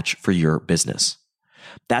perfect match for your business.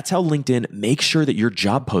 That's how LinkedIn makes sure that your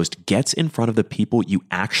job post gets in front of the people you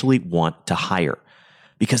actually want to hire,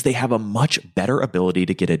 because they have a much better ability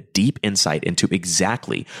to get a deep insight into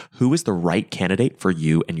exactly who is the right candidate for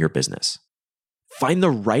you and your business. Find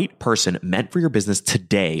the right person meant for your business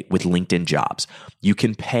today with LinkedIn Jobs. You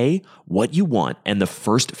can pay what you want, and the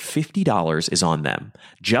first $50 is on them.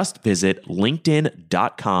 Just visit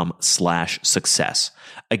linkedin.com/success.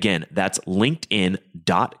 Again, that's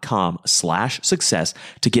linkedin.com/success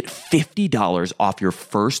to get $50 off your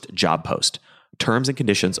first job post. Terms and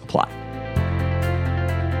conditions apply.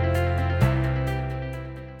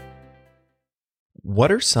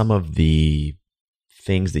 What are some of the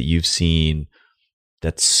things that you've seen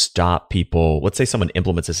that stop people? Let's say someone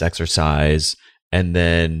implements this exercise and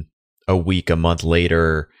then a week, a month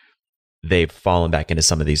later, they've fallen back into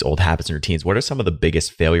some of these old habits and routines. What are some of the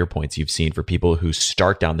biggest failure points you've seen for people who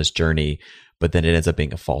start down this journey, but then it ends up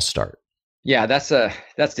being a false start? Yeah, that's the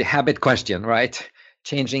habit question, right?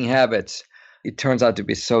 Changing habits. It turns out to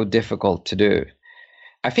be so difficult to do.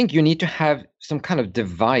 I think you need to have some kind of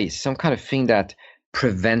device, some kind of thing that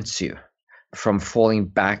prevents you from falling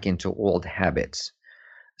back into old habits.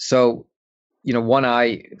 So,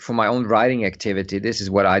 for my own writing activity, this is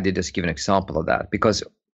what I did, just give an example of that. Because,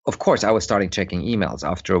 of course, I was starting checking emails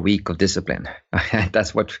after a week of discipline.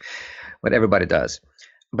 That's what everybody does.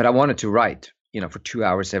 But I wanted to write, for 2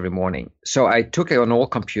 hours every morning. So I took an old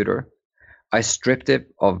computer. I stripped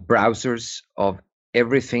it of browsers, of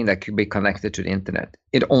everything that could be connected to the internet.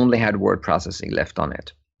 It only had word processing left on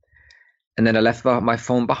it. And then I left my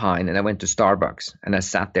phone behind and I went to Starbucks and I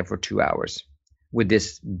sat there for 2 hours with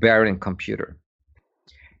this barren computer.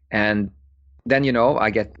 And then, I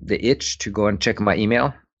get the itch to go and check my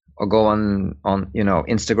email or go on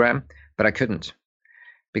Instagram, but I couldn't,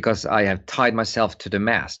 because I have tied myself to the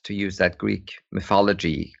mast, to use that Greek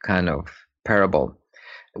mythology kind of parable,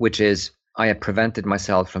 which is I have prevented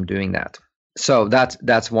myself from doing that. So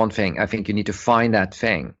that's one thing. I think you need to find that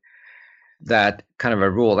thing, that kind of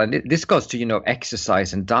a rule. And this goes to,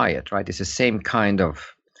 exercise and diet, right? It's the same kind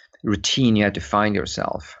of routine you have to find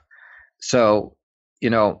yourself. So,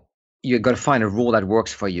 you got to find a rule that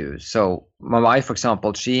works for you. So my wife, for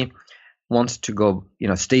example, she wants to go,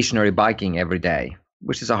 stationary biking every day,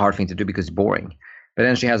 which is a hard thing to do because it's boring. But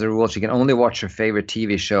then she has a rule: she can only watch her favorite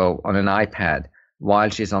TV show on an iPad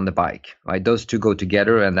while she's on the bike, right? Those two go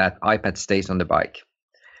together and that iPad stays on the bike.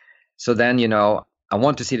 So then, I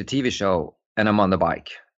want to see the TV show and I'm on the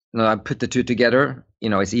bike. I put the two together,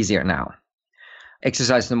 it's easier now.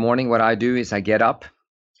 Exercise in the morning, what I do is I get up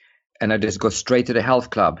and I just go straight to the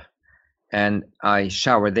health club and I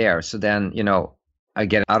shower there. So then, I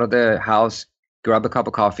get out of the house, grab a cup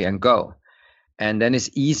of coffee and go. And then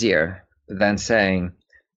it's easier than saying,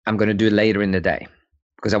 I'm going to do it later in the day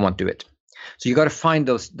because I won't do it. So you got to find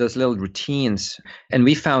those little routines. And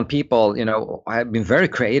we found people, have been very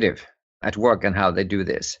creative at work and how they do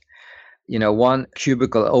this. One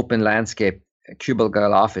cubicle, open landscape,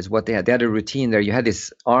 cubicle office, what they had a routine there. You had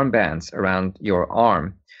these armbands around your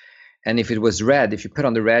arm And if it was red, if you put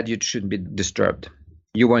on the red, you shouldn't be disturbed.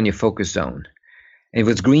 You were in your focus zone. And if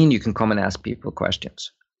it's green, you can come and ask people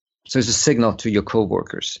questions. So it's a signal to your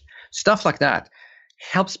coworkers. Stuff like that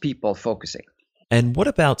helps people focusing. And what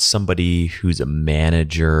about somebody who's a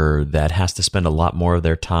manager that has to spend a lot more of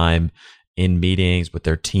their time in meetings with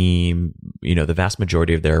their team? You know, the vast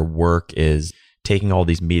majority of their work is taking all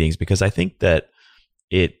these meetings, because I think that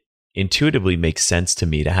it intuitively makes sense to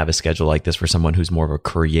me to have a schedule like this for someone who's more of a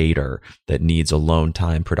creator that needs alone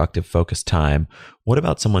time, productive focus time. What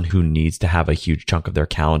about someone who needs to have a huge chunk of their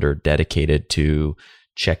calendar dedicated to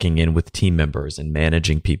checking in with team members and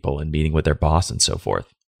managing people and meeting with their boss and so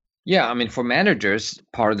forth? Yeah, I mean, for managers,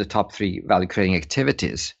 part of the top 3 value creating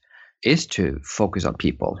activities is to focus on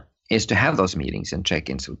people, is to have those meetings and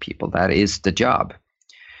check-ins with people. That is the job.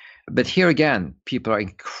 But here again, people are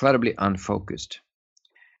incredibly unfocused.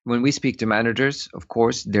 When we speak to managers, of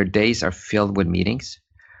course, their days are filled with meetings.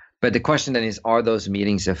 But the question then is, are those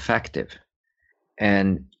meetings effective?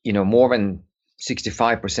 And, more than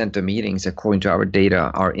 65% of meetings, according to our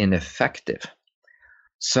data, are ineffective.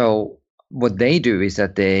 So what they do is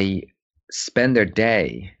that they spend their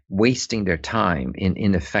day wasting their time in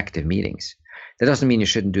ineffective meetings. That doesn't mean you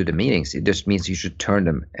shouldn't do the meetings. It just means you should turn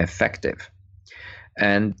them effective.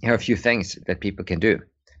 And here are a few things that people can do.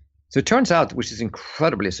 So it turns out, which is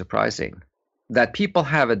incredibly surprising, that people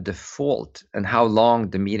have a default on how long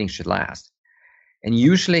the meeting should last. And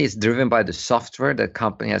usually it's driven by the software that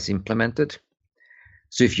company has implemented.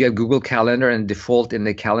 So if you have Google Calendar and default in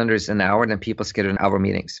the calendar is an hour, then people schedule an hour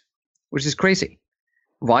meetings, which is crazy.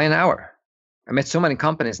 Why an hour? I met so many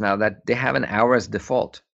companies now that they have an hour as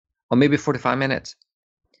default, or maybe 45 minutes.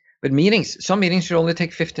 But some meetings should only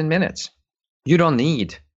take 15 minutes. You don't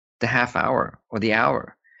need the half hour or the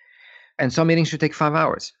hour. And some meetings should take 5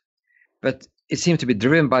 hours. But it seems to be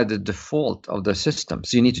driven by the default of the system.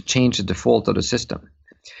 So you need to change the default of the system.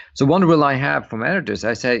 So one rule I have for managers,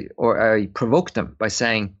 I provoke them by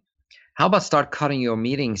saying, how about start cutting your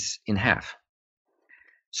meetings in half?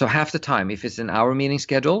 So half the time, if it's an hour meeting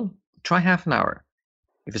schedule, try half an hour.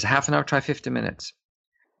 If it's half an hour, try 50 minutes.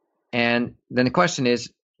 And then the question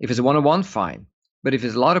is, if it's a one-on-one, fine. But if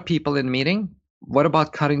there's a lot of people in the meeting, what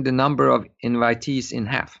about cutting the number of invitees in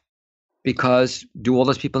half? Because do all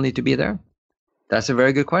those people need to be there? That's a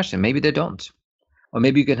very good question. Maybe they don't. Or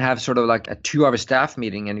maybe you can have sort of like a 2-hour staff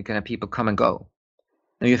meeting and you can have people come and go.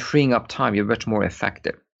 And you're freeing up time. You're much more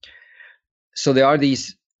effective. So there are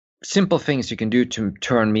these simple things you can do to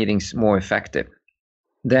turn meetings more effective.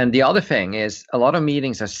 Then the other thing is a lot of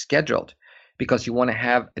meetings are scheduled because you want to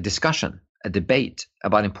have a discussion, a debate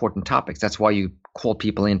about important topics. That's why you call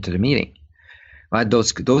people into the meeting, right?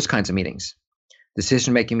 Those kinds of meetings.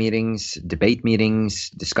 Decision-making meetings, debate meetings,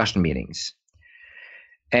 discussion meetings.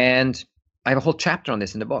 And I have a whole chapter on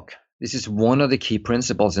this in the book. This is one of the key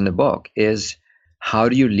principles in the book is how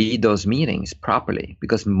do you lead those meetings properly?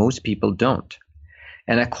 Because most people don't.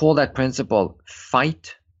 And I call that principle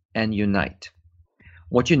fight and unite.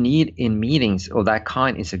 What you need in meetings of that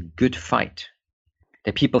kind is a good fight.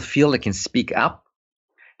 That people feel they can speak up,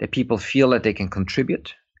 that people feel that they can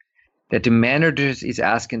contribute, that the manager is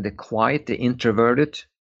asking the quiet, the introverted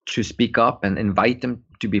to speak up and invite them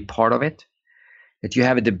to be part of it. That you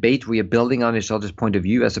have a debate where you're building on each other's point of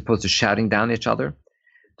view as opposed to shouting down each other.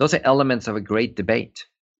 Those are elements of a great debate.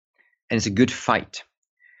 And it's a good fight.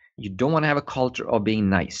 You don't want to have a culture of being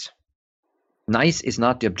nice. Nice is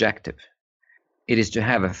not the objective. It is to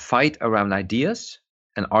have a fight around ideas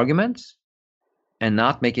and arguments and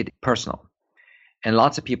not make it personal. And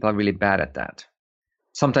lots of people are really bad at that.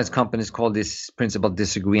 Sometimes companies call this principle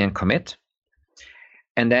disagree and commit.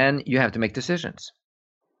 And then you have to make decisions.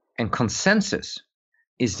 And consensus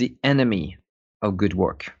is the enemy of good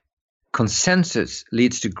work. Consensus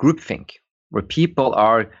leads to groupthink, where people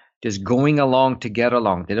are just going along to get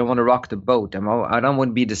along. They don't want to rock the boat. I don't want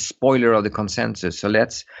to be the spoiler of the consensus. So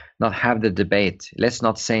let's not have the debate. Let's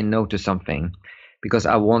not say no to something because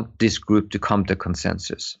I want this group to come to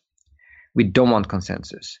consensus. We don't want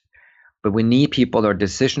consensus. But we need people that are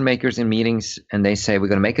decision makers in meetings, and they say we're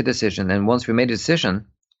going to make a decision. And once we made a decision,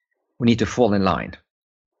 we need to fall in line.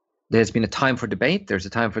 There's been a time for debate. There's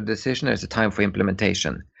a time for decision. There's a time for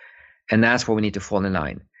implementation. And that's where we need to fall in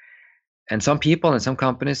line. And some people and some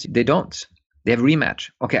companies, they don't. They have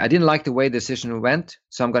rematch. Okay, I didn't like the way the decision went,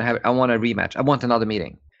 so I want a rematch. I want another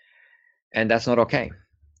meeting. And that's not okay.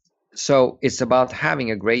 So it's about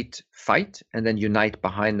having a great fight and then unite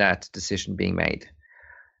behind that decision being made.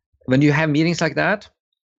 When you have meetings like that,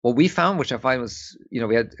 what we found, which I find was,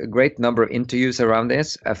 we had a great number of interviews around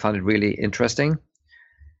this. I found it really interesting,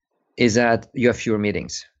 is that you have fewer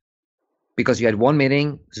meetings. because you had one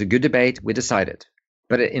meeting, it was a good debate, we decided.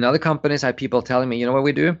 But in other companies, I have people telling me, you know what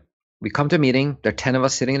we do? We come to a meeting, there are 10 of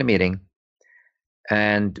us sitting in a meeting,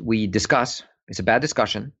 and we discuss. It's a bad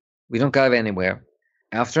discussion. We don't go anywhere.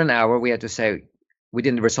 After an hour, we had to say, we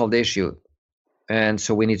didn't resolve the issue, and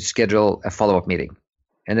so we need to schedule a follow-up meeting.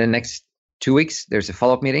 And then next 2 weeks, there's a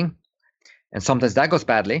follow-up meeting, and sometimes that goes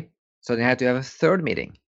badly, so they had to have a third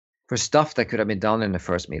meeting for stuff that could have been done in the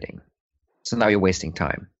first meeting. So now you're wasting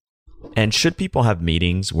time. And should people have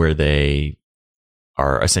meetings where they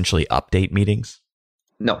are essentially update meetings?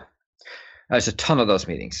 No. There's a ton of those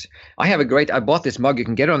meetings. I bought this mug. You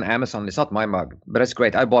can get it on Amazon. It's not my mug, but it's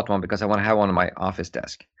great. I bought one because I want to have one on my office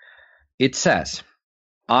desk. It says,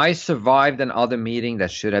 I survived another meeting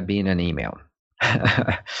that should have been an email.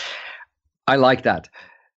 I like that.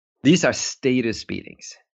 These are status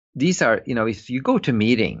meetings. These are, if you go to a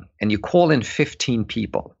meeting and you call in 15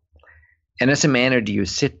 people, and as a manager, you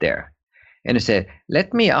sit there and you say,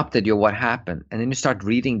 let me update you what happened. And then you start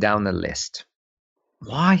reading down the list.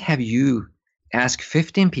 Why have you asked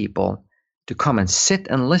 15 people to come and sit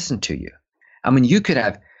and listen to you? I mean, you could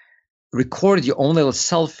have recorded your own little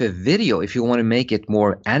selfie video if you want to make it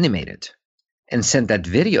more animated and send that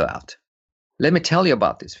video out. Let me tell you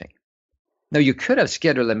about this thing. Now, you could have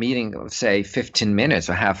scheduled a meeting of, say, 15 minutes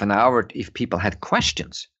or half an hour if people had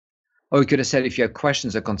questions. Or you could have said, if you have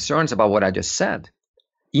questions or concerns about what I just said,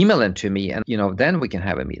 email them to me and, then we can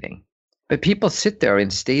have a meeting. But people sit there in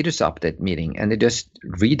status update meeting and they just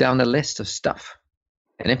read down a list of stuff.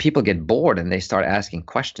 And then people get bored and they start asking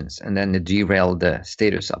questions and then they derail the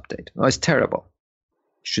status update. Oh, it's terrible.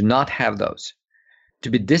 You should not have those. To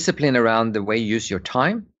be disciplined around the way you use your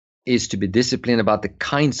time is to be disciplined about the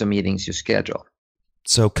kinds of meetings you schedule.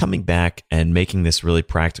 So coming back and making this really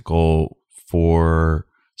practical for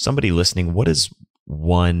somebody listening, what is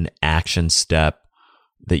one action step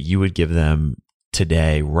that you would give them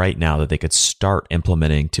today, right now, that they could start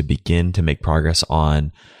implementing to begin to make progress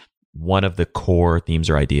on one of the core themes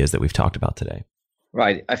or ideas that we've talked about today?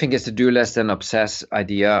 Right. I think it's the do less than obsess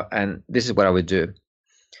idea. And this is what I would do.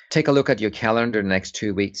 Take a look at your calendar the next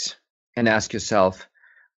 2 weeks and ask yourself,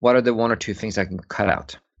 what are the one or two things I can cut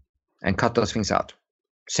out? And cut those things out.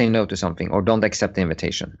 Say no to something or don't accept the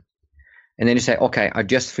invitation. And then you say, okay, I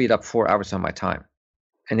just freed up 4 hours of my time.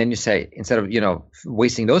 And then you say, instead of,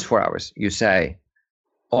 wasting those 4 hours, you say,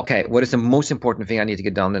 okay, what is the most important thing I need to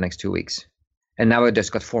get done the next 2 weeks? And now I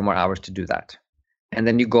just got 4 more hours to do that. And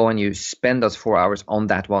then you go and you spend those 4 hours on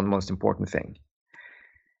that one most important thing.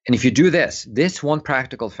 And if you do this one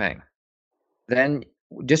practical thing, then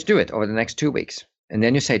just do it over the next 2 weeks. And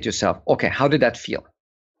then you say to yourself, okay, how did that feel?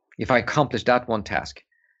 If I accomplished that one task,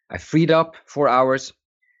 I freed up 4 hours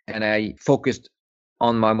and I focused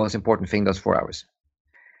on my most important thing those 4 hours.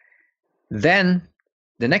 Then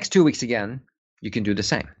the next 2 weeks again, you can do the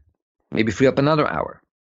same. Maybe free up another hour,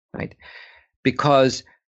 right? Because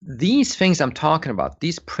these things I'm talking about,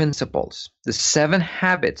 these principles, the 7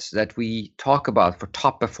 habits that we talk about for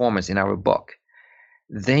top performance in our book,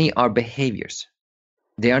 they are behaviors.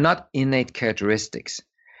 They are not innate characteristics.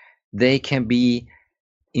 They can be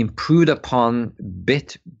improved upon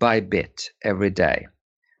bit by bit every day.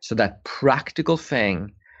 So that practical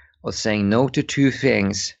thing of saying no to 2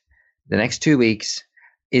 things the next 2 weeks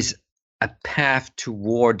is a path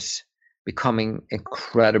towards becoming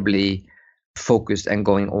incredibly focused and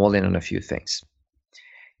going all in on a few things.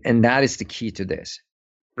 And that is the key to this,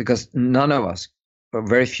 because none of us, or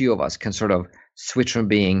very few of us, can sort of switch from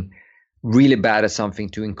being really bad at something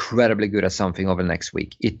to incredibly good at something over the next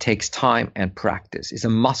week. It takes time and practice. It's a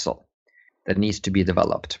muscle that needs to be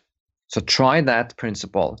developed. So try that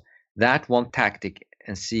principle, that one tactic,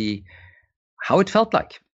 and see how it felt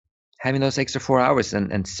like having those extra 4 hours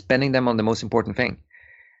and spending them on the most important thing.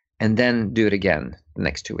 And then do it again the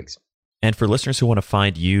next 2 weeks. And for listeners who want to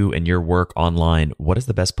find you and your work online, what is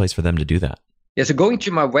the best place for them to do that? Yeah, so going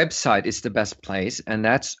to my website is the best place, and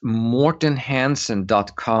that's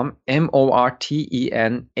mortenhansen.com,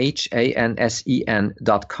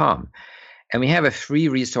 mortenhansen.com. And we have a free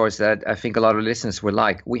resource that I think a lot of listeners will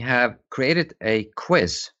like. We have created a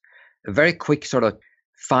quiz, a very quick sort of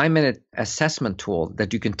 5-minute assessment tool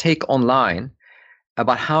that you can take online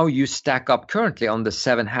about how you stack up currently on the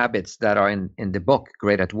 7 habits that are in the book,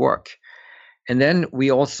 Great at Work. And then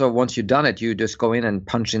we also, once you've done it, you just go in and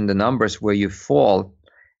punch in the numbers where you fall.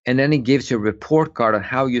 And then it gives you a report card on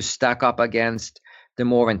how you stack up against the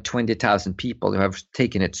more than 20,000 people who have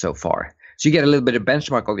taken it so far. So you get a little bit of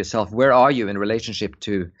benchmark of yourself. Where are you in relationship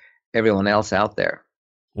to everyone else out there?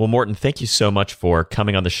 Well, Morten, thank you so much for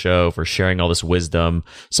coming on the show, for sharing all this wisdom,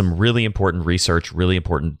 some really important research, really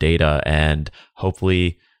important data, and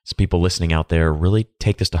hopefully so people listening out there really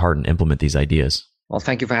take this to heart and implement these ideas. Well,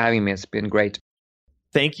 thank you for having me. It's been great.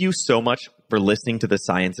 Thank you so much for listening to The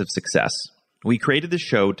Science of Success. We created this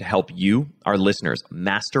show to help you, our listeners,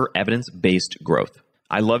 master evidence-based growth.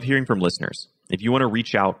 I love hearing from listeners. If you want to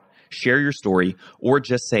reach out, share your story, or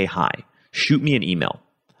just say hi, shoot me an email.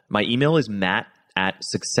 My email is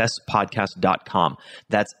matt@successpodcast.com.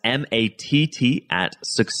 That's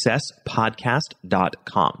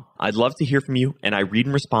matt@successpodcast.com. I'd love to hear from you, and I read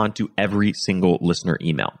and respond to every single listener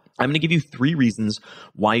email. I'm going to give you 3 reasons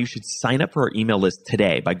why you should sign up for our email list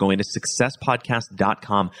today by going to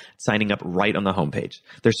successpodcast.com, signing up right on the homepage.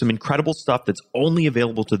 There's some incredible stuff that's only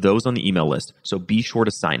available to those on the email list, so be sure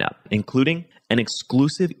to sign up, including an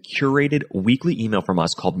exclusive curated weekly email from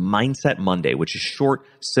us called Mindset Monday, which is short,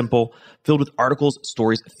 simple, filled with articles,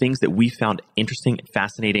 stories, things that we found interesting and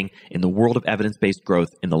fascinating in the world of evidence-based growth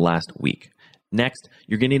in the last week. Next,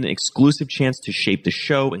 you're getting an exclusive chance to shape the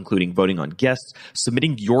show, including voting on guests,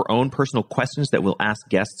 submitting your own personal questions that we'll ask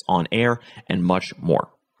guests on air, and much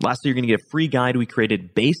more. Lastly, you're going to get a free guide we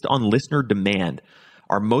created based on listener demand,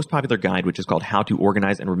 our most popular guide, which is called How to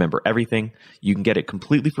Organize and Remember Everything. You can get it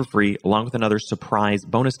completely for free, along with another surprise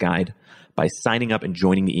bonus guide by signing up and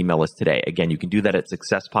joining the email list today. Again, you can do that at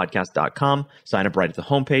successpodcast.com, sign up right at the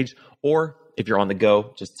homepage, or if you're on the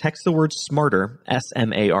go, just text the word SMARTER,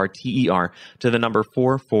 SMARTER, to the number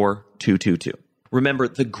 44222. Remember,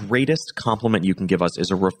 the greatest compliment you can give us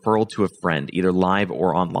is a referral to a friend, either live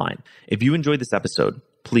or online. If you enjoyed this episode,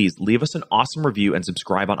 please leave us an awesome review and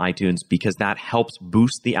subscribe on iTunes, because that helps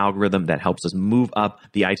boost the algorithm, that helps us move up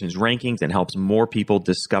the iTunes rankings and helps more people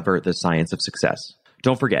discover the science of success.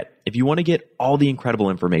 Don't forget, if you want to get all the incredible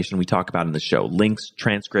information we talk about in the show, links,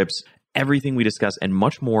 transcripts, everything we discuss, and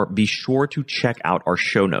much more, be sure to check out our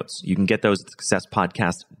show notes. You can get those at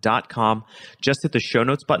successpodcast.com. Just hit the show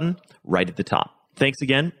notes button right at the top. Thanks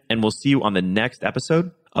again, and we'll see you on the next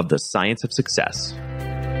episode of The Science of Success.